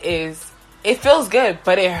 it feels good,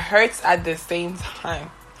 but it hurts at the same time.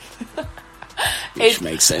 Which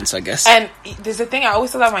makes sense, I guess. And there's a thing I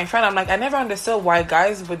always tell my friend, I'm like, I never understood why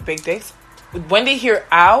guys with big dicks, when they hear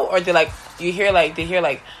ow, or they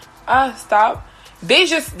hear stop,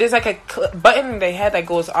 there's like a button in their head that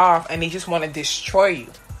goes off, and they just want to destroy you.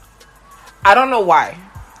 I don't know why.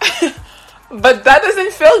 But that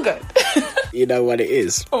doesn't feel good. You know what it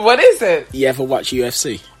is? What is it? You ever watch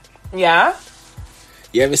UFC? Yeah.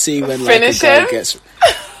 You ever see when, like, Finish a guy him? gets...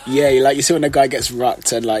 Yeah, you see when a guy gets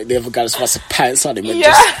rocked and, like, the other guy just wants to pounce on him and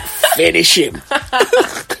just finish him.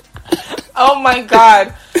 Oh my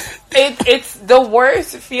god. It's the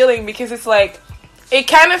worst feeling, because it's like, it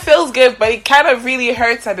kind of feels good, but it kind of really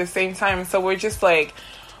hurts at the same time. So we're just like,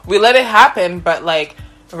 we let it happen, but, like,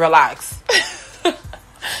 relax.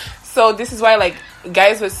 So this is why, like,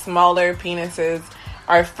 guys with smaller penises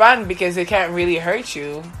are fun, because they can't really hurt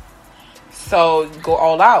you. So go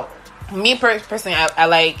all out. Me personally, I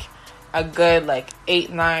like a good, like,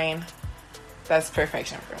 8-9. That's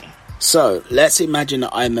perfection for me. So let's imagine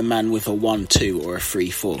that I'm a man with a 1-2 or a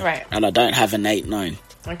 3-4, right? And I don't have an 8-9.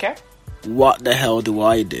 Okay. What the hell do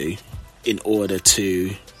I do in order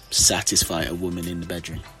to satisfy a woman in the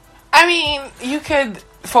bedroom? I mean, you could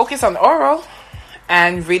focus on oral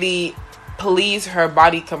and really please her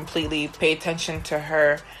body completely. Pay attention to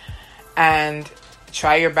her and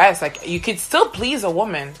try your best. Like, you could still please a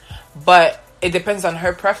woman, but it depends on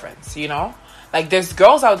her preference, you know? Like, there's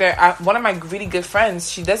girls out there. One of my really good friends,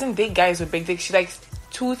 she doesn't date guys with big dicks. She likes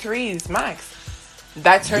 2, 3s max.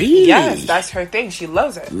 That's her. Really? Yes, that's her thing. She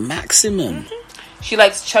loves it. Maximum. She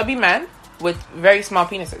likes chubby men with very small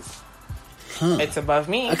penises. It's above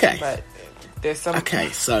me. Okay. But there's some. Okay,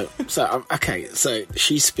 so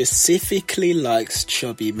she specifically likes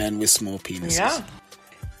chubby men with small penises. Yeah.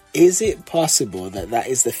 Is it possible that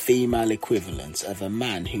is the female equivalent of a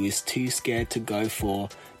man who is too scared to go for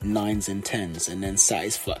 9s and 10s and then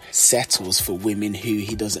settles for women who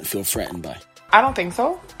he doesn't feel threatened by? I don't think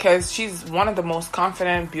so, because she's one of the most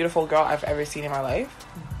confident, beautiful girl I've ever seen in my life.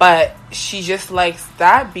 But she just likes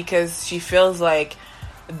that because she feels like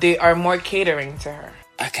they are more catering to her.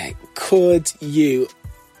 Okay, could you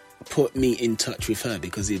put me in touch with her,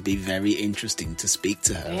 because it'd be very interesting to speak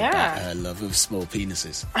to her about her love of small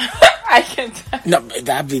penises. I can tell. No,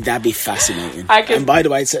 that'd be fascinating. I And by the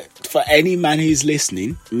way, so for any man who's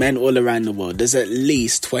listening, men all around the world, there's at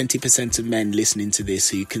least 20% of men listening to this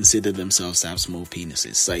who consider themselves to have small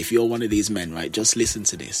penises. So if you're one of these men, right, just listen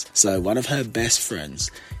to this. So one of her best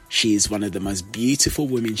friends, she's one of the most beautiful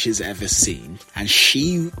women she's ever seen, and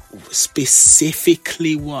she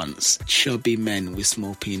specifically wants chubby men with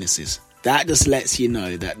small penises. That just lets you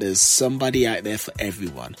know that there's somebody out there for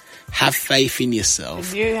everyone. Have faith in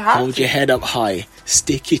yourself. Hold your head up high.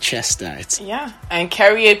 Stick your chest out. Yeah, and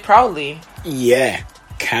carry it proudly. Yeah,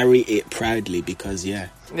 carry it proudly, because,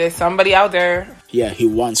 there's somebody out there. Yeah, who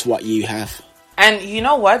wants what you have. And you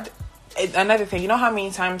know what? Another thing, you know how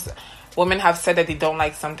many times women have said that they don't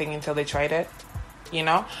like something until they tried it? You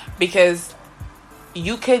know? Because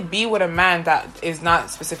you could be with a man that is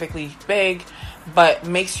not specifically big, but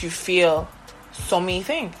makes you feel so many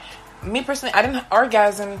things. Me personally, I didn't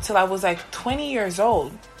orgasm until I was like 20 years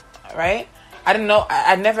old, right? I didn't know.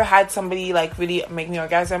 I never had somebody like really make me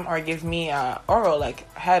orgasm or give me oral,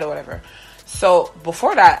 like head or whatever. So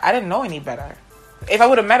before that, I didn't know any better. If I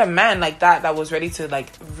would have met a man like that was ready to like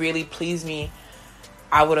really please me,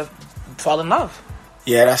 I would have fallen in love.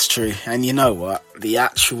 Yeah, that's true. And you know what? The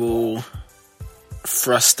actual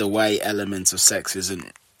thrust away element of sex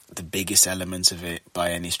isn't the biggest element of it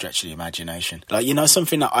by any stretch of the imagination. Like, you know,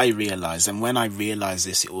 something that I realised, and when I realised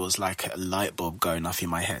this, it was like a light bulb going off in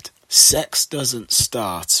my head. Sex doesn't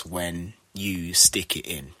start when you stick it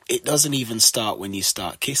in. It doesn't even start when you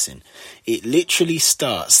start kissing. It literally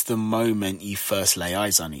starts the moment you first lay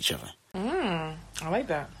eyes on each other. I like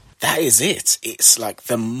that. That is it. It's like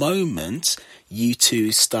the moment you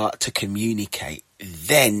two start to communicate,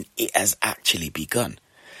 then it has actually begun.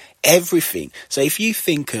 Everything. So if you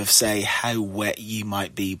think of, say, how wet you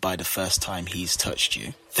might be by the first time he's touched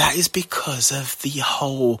you, that is because of the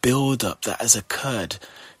whole build-up that has occurred,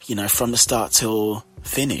 you know, from the start till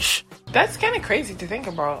finish. That's kind of crazy to think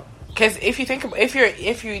about. Because if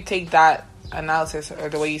you take that analysis or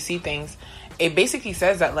the way you see things, it basically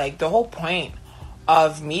says that like the whole point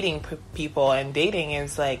of meeting people and dating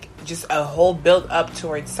is like just a whole build up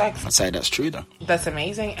towards sex. I'd say that's true though. That's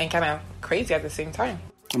amazing and kind of crazy at the same time.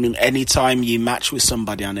 I mean, anytime you match with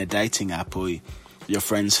somebody on a dating app or your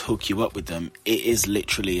friends hook you up with them, it is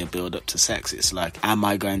literally a build up to sex. It's like, am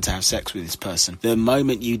I going to have sex with this person? The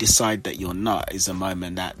moment you decide that you're not is the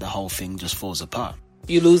moment that the whole thing just falls apart.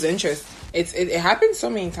 You lose interest. It happens so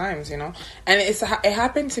many times, you know. And it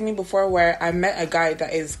happened to me before where I met a guy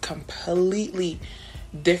that is completely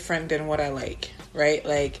different than what I like, right?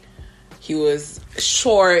 Like, he was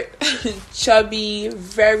short, chubby,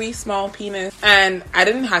 very small penis, and I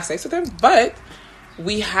didn't have sex with him, but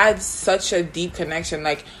we had such a deep connection.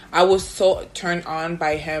 Like, I was so turned on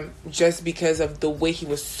by him just because of the way he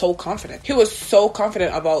was so confident. He was so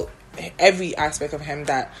confident about every aspect of him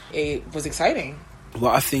that it was exciting.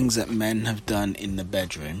 What are things that men have done in the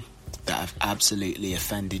bedroom that have absolutely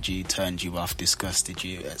offended you, turned you off, disgusted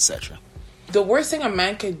you, etc.? The worst thing a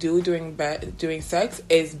man could do during sex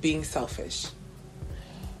is being selfish.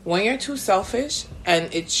 When you're too selfish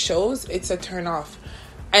and it shows, it's a turn off.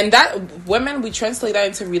 And that, women, we translate that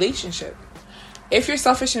into relationship. If you're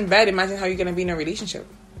selfish in bed, imagine how you're going to be in a relationship.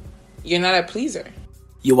 You're not a pleaser.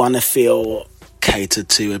 You want to feel catered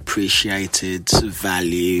to, appreciated,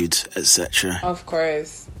 valued, etc. Of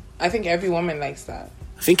course. I think every woman likes that.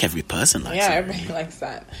 I think every person likes that. Yeah, everybody likes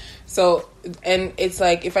that. So, and it's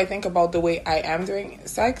like, if I think about the way I am during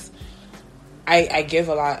sex, I give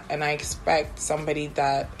a lot, and I expect somebody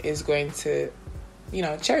that is going to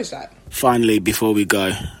cherish that. Finally, before we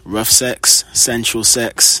go, rough sex, sensual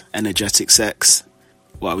sex, energetic sex.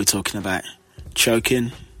 What are we talking about?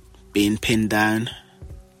 Choking, being pinned down,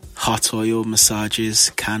 hot oil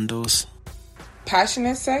massages, candles.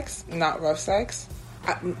 Passionate sex, not rough sex.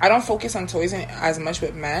 I don't focus on toys as much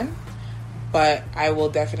with men, but I will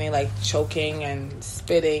definitely like choking and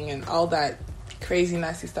spitting and all that crazy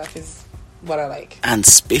nasty stuff is what I like. And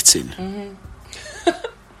spitting. Mm-hmm.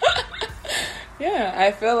 Yeah,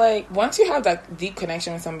 I feel like once you have that deep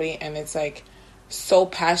connection with somebody and it's like so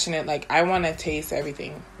passionate, like I want to taste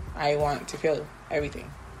everything. I want to feel everything.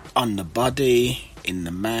 On the body, in the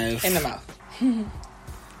mouth. In the mouth.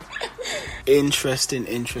 Interesting.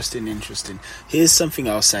 Here's something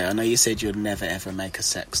I'll say. I know you said you'd never ever make a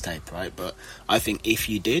sex tape, right? But I think if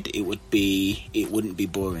you did, it wouldn't be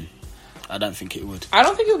boring. I don't think it would. I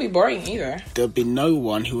don't think it would be boring either. There'd be no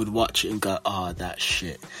one who would watch it and go, that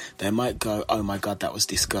shit. They might go, oh my God, that was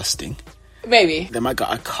disgusting. Maybe. They might go,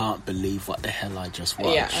 I can't believe what the hell I just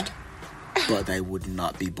watched. Yeah. But they would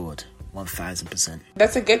not be bored. 1000%.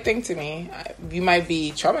 That's a good thing to me. You might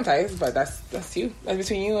be traumatized, but that's you. That's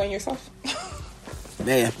between you and yourself.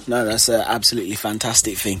 Yeah, no, that's an absolutely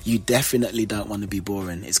fantastic thing. You definitely don't want to be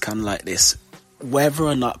boring. It's kind of like this. Whether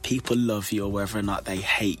or not people love you or whether or not they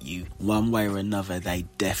hate you, one way or another, they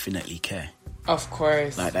definitely care. Of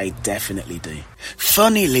course. Like, they definitely do.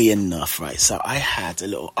 Funnily enough, right, so I had a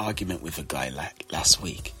little argument with a guy last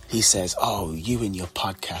week. He says, oh, you and your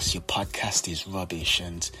podcast is rubbish,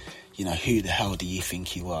 and, who the hell do you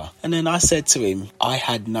think you are? And then I said to him, I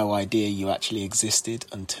had no idea you actually existed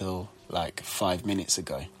until, 5 minutes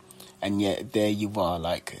ago. And yet there you are,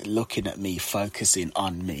 looking at me, focusing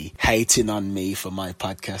on me, hating on me for my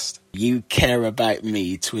podcast. You care about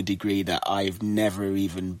me to a degree that I've never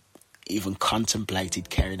even contemplated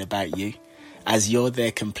caring about you. As you're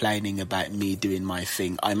there complaining about me doing my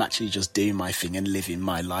thing, I'm actually just doing my thing and living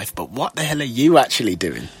my life. But what the hell are you actually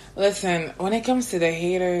doing? Listen, when it comes to the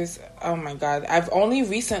haters, oh my God, I've only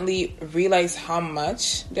recently realized how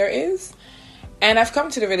much there is. And I've come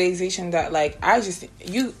to the realization that,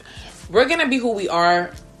 we're going to be who we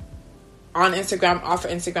are on Instagram, off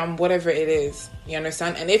of Instagram, whatever it is. You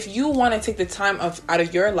understand? And if you want to take the time out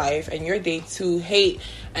of your life and your day to hate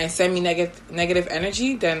and send me negative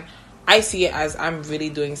energy, then I see it as I'm really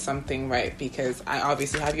doing something right because I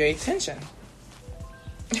obviously have your attention.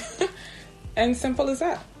 And simple as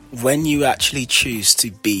that. When you actually choose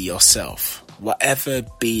to be yourself, whatever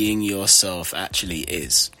being yourself actually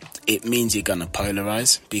is, it means you're going to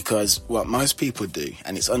polarize, because what most people do,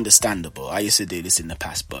 and it's understandable, I used to do this in the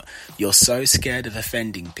past, but you're so scared of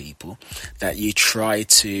offending people that you try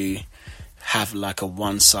to have a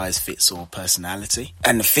one-size-fits-all personality.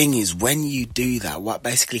 And the thing is, when you do that, what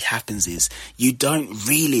basically happens is you don't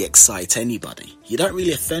really excite anybody. You don't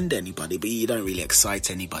really offend anybody, but you don't really excite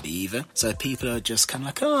anybody either. So people are just kind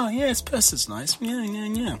of oh yeah, this person's nice,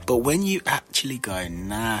 yeah. But when you actually go,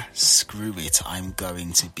 nah, screw it, I'm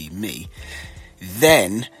going to be me,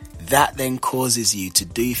 then that then causes you to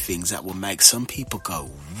do things that will make some people go,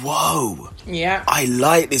 whoa, yeah, I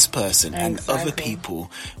like this person. Exactly. And other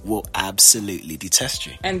people will absolutely detest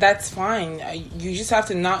you. And that's fine. You just have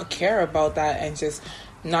to not care about that and just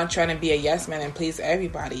not trying to be a yes man and please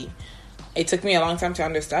everybody. It took me a long time to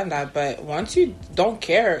understand that, but once you don't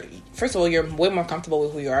care, first of all, you're way more comfortable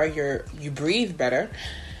with who you are. You breathe better,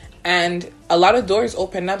 and a lot of doors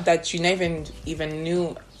open up that you never even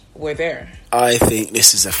knew were there. I think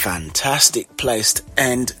this is a fantastic place to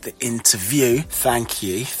end the interview. Thank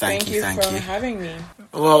you for having me.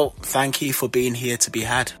 Well, thank you for being here to be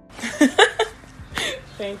had.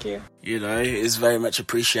 Thank you. It's very much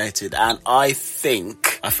appreciated. And I feel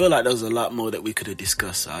like there was a lot more that we could have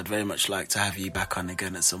discussed. So I'd very much like to have you back on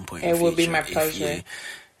again at some point. It would be my pleasure.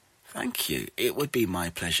 Thank you. It would be my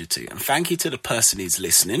pleasure too. And thank you to the person who's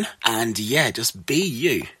listening. And yeah, just be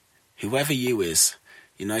you, whoever you is.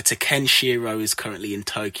 To Kenshiro is currently in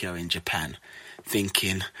Tokyo in Japan,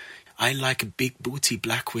 thinking, I like big booty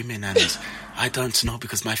black women and I don't know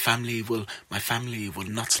because my family will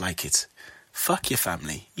not like it. Fuck your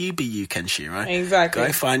family. You be you, Kenshiro. Exactly.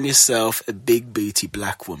 Go find yourself a big booty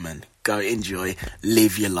black woman. Go enjoy,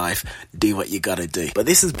 live your life, do what you gotta do. But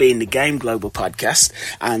this has been the Game Global podcast,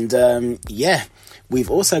 and we've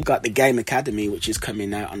also got the Game Academy, which is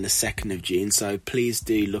coming out on the 2nd of June, so please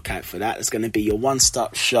do look out for that. It's going to be your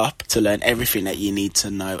one-stop shop to learn everything that you need to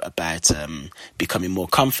know about becoming more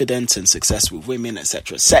confident and successful with women,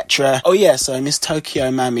 etc., etc. Oh yeah, so Miss Tokyo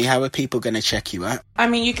Mami, how are people going to check you out?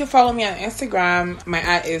 You can follow me on Instagram.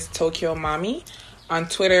 My @ is Tokyo Mami. On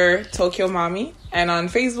Twitter, Tokyo Mami. And on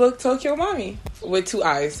Facebook, Tokyo Mami. With 2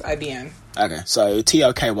 I's at the end. Okay, so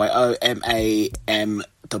TOKYOMAMII.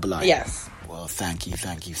 Yes. Well, thank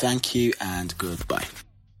you, and goodbye.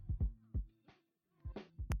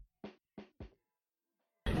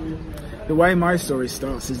 The way my story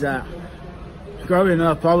starts is that growing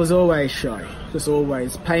up, I was always shy, just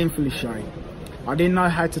always painfully shy. I didn't know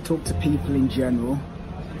how to talk to people in general.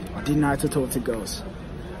 I didn't know how to talk to girls.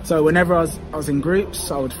 So whenever I was in groups,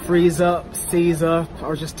 I would freeze up, seize up. I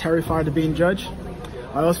was just terrified of being judged.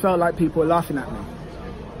 I always felt like people were laughing at me.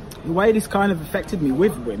 The way this kind of affected me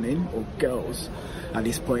with women, or girls, at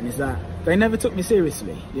this point, is that they never took me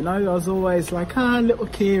seriously. You know, I was always like, little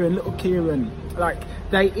Kieran. Like,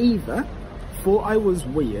 they either thought I was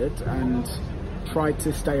weird and tried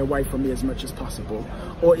to stay away from me as much as possible,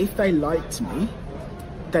 or if they liked me,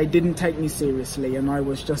 they didn't take me seriously, and I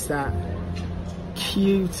was just that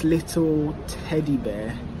cute little teddy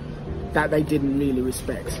bear that they didn't really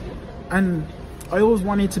respect. And I always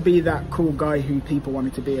wanted to be that cool guy who people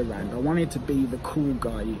wanted to be around. I wanted to be the cool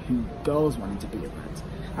guy who girls wanted to be around,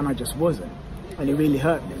 and I just wasn't, and it really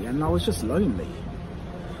hurt me, and I was just lonely.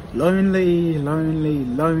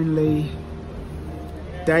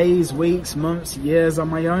 Days, weeks, months, years on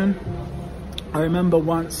my own. I remember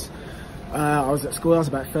once I was at school, I was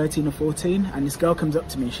about 13 or 14, and this girl comes up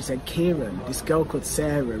to me and she said, "Kieran, this girl called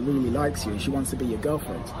Sarah really likes you and she wants to be your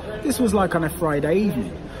girlfriend." This was like on a Friday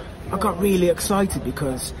evening. I got really excited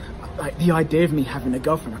because like the idea of me having a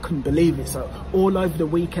girlfriend, I couldn't believe it. So all over the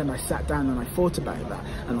weekend I sat down and I thought about that,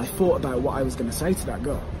 and I thought about what I was going to say to that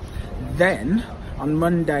girl. Then on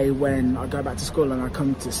Monday, when I go back to school and I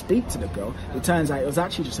come to speak to the girl, it turns out it was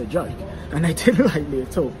actually just a joke, and they didn't like me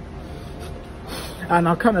at all. And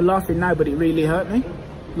I'm kind of laughing now, but it really hurt me.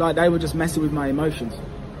 Like, they were just messing with my emotions.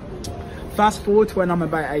 Fast forward to when I'm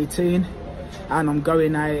about 18, and I'm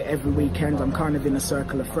going out every weekend. I'm kind of in a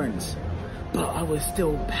circle of friends, but I was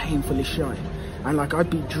still painfully shy. And like,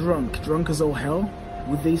 I'd be drunk as all hell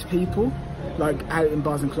with these people, like out in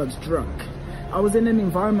bars and clubs drunk. I was in an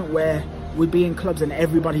environment where we'd be in clubs and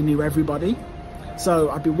everybody knew everybody. So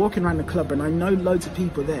I'd be walking around the club and I know loads of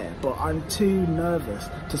people there, but I'm too nervous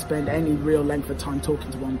to spend any real length of time talking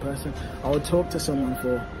to one person. I would talk to someone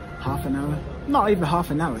for half an hour, not even half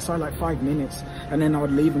an hour, so like 5 minutes, and then I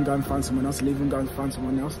would leave and go and find someone else, even though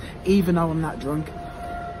I'm that drunk.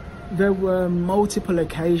 There were multiple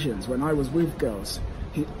occasions when I was with girls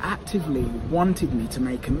who actively wanted me to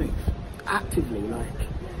make a move. Actively, like,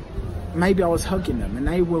 maybe I was hugging them and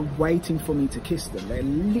they were waiting for me to kiss them. They're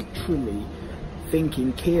literally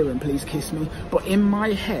thinking, "Kieran, please kiss me." But in my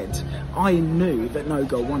head, I knew that no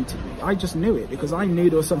girl wanted me. I just knew it because I knew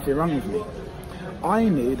there was something wrong with me. I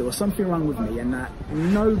knew there was something wrong with me and that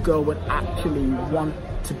no girl would actually want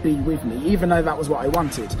to be with me, even though that was what I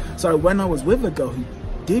wanted. So when I was with a girl who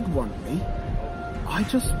did want me, I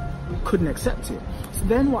just couldn't accept it. So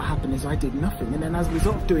then what happened is I did nothing, and then as a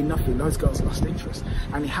result of doing nothing, those girls lost interest,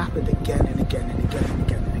 and it happened again and again and again and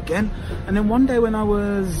again and again. And then one day when I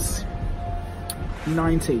was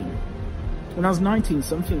 19,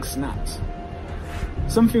 something snapped.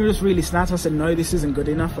 Something just really snapped. I said, no, this isn't good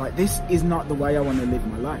enough. Like, this is not the way I want to live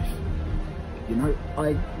my life. You know,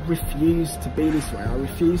 I refuse to be this way. I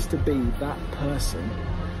refuse to be that person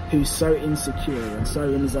who's so insecure and so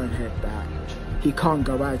in his own head that he can't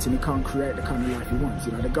go out and he can't create the kind of life he wants.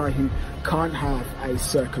 You know, the guy who can't have a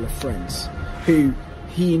circle of friends, who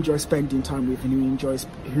he enjoys spending time with and who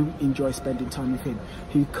enjoys spending time with him,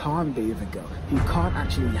 who can't be with a girl, who can't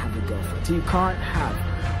actually have a girlfriend, who can't have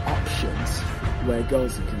options where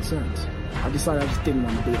girls are concerned. I decided I just didn't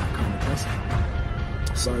want to be that kind of person.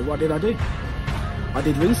 So what did I do? I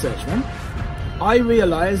did research, man. I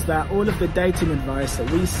realised that all of the dating advice that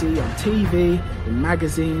we see on TV, in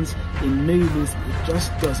magazines, in movies, it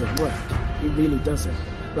just doesn't work. It really doesn't.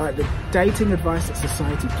 Like, the dating advice that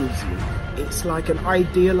society gives you, it's like an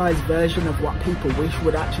idealised version of what people wish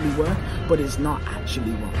would actually work, but it's not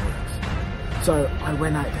actually what works. So I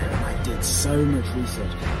went out there and I did so much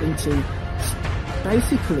research into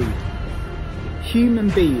basically human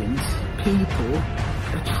beings, people,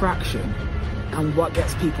 attraction, and what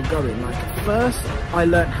gets people going. Like, first I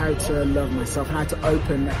learned how to love myself and how to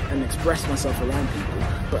open and express myself around people.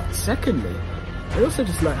 But secondly, I also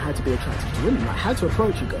just learned how to be attractive to women, like how to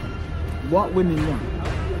approach a girl, what women want,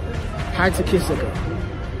 how to kiss a girl,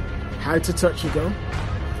 how to touch a girl,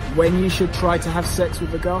 when you should try to have sex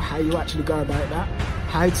with a girl, how you actually go about that,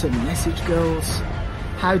 how to message girls,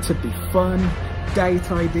 how to be fun,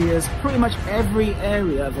 date ideas. Pretty much every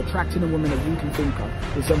area of attracting a woman that you can think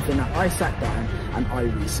of is something that I sat down and I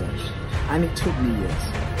researched. And it took me years.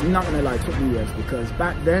 I'm not gonna lie, it took me years, because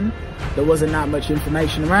back then there wasn't that much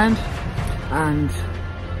information around, and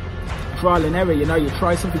trial and error, you know, you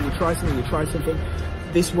try something.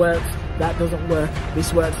 This works, that doesn't work.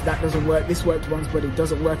 This works, that doesn't work. This worked once, but it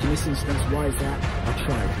doesn't work in this instance. Why is that? I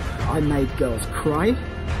tried. I made girls cry.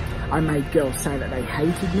 I made girls say that they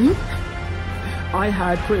hated me. I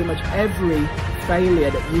had pretty much every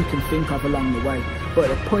failure that you can think of along the way. But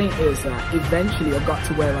the point is that eventually I got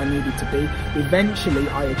to where I needed to be. Eventually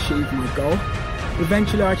I achieved my goal.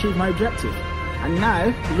 Eventually I achieved my objective. And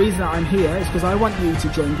now, the reason that I'm here is because I want you to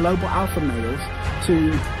join Global Alpha Males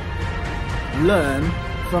to learn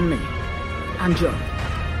from me and John.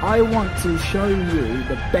 I want to show you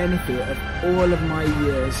the benefit of all of my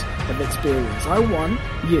years of experience. I want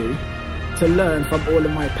you to learn from all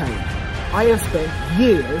of my pain. I have spent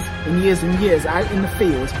years and years and years out in the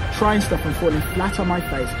field trying stuff and falling flat on my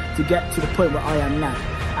face to get to the point where I am now.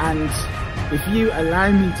 And if you allow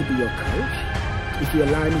me to be your coach, if you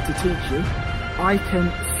allow me to teach you, I can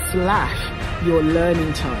slash your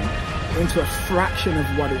learning time into a fraction of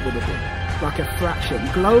what it would have been. Like a fraction.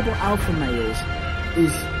 Global Alpha Males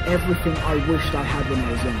is everything I wished I had when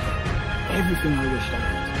I was younger. Everything I wished I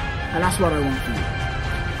had. And that's what I want for you.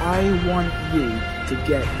 I want you to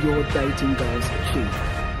get your dating goals achieved.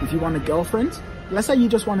 If you want a girlfriend, let's say you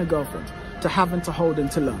just want a girlfriend, to have and to hold and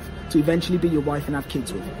to love, to eventually be your wife and have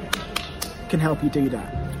kids with, can help you do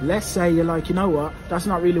that. Let's say you're like, you know what, that's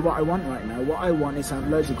not really what I want right now. What I want is to have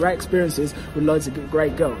loads of great experiences with loads of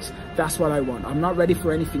great girls. That's what I want. I'm not ready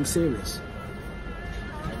for anything serious.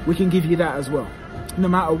 We can give you that as well. No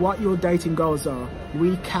matter what your dating goals are,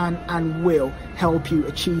 we can and will help you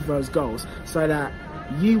achieve those goals so that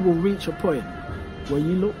you will reach a point where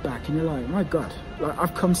you look back and you're like, my God, like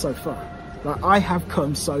I've come so far. Like I have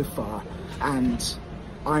come so far and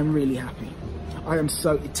I'm really happy. I am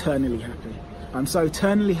so eternally happy. I'm so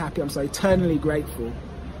eternally happy. I'm so eternally grateful.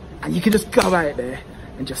 And you can just go out there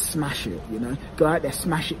and just smash it, you know? Go out there,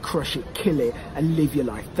 smash it, crush it, kill it, and live your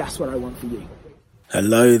life. That's what I want for you.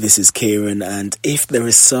 Hello, this is Kieran, and if there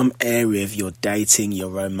is some area of your dating, your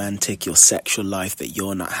romantic, your sexual life that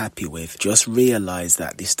you're not happy with, just realize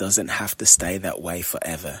that this doesn't have to stay that way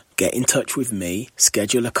forever. Get in touch with me,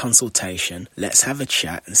 schedule a consultation, let's have a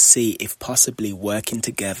chat and see if possibly working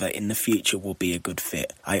together in the future will be a good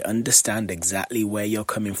fit. I understand exactly where you're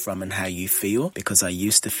coming from and how you feel because I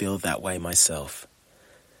used to feel that way myself.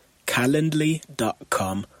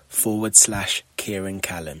 Calendly.com/Kieran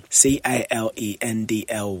Callam.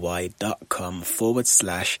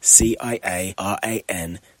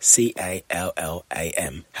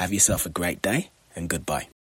 CALENDLY.com/CIARANCALLAM. Have yourself a great day and goodbye.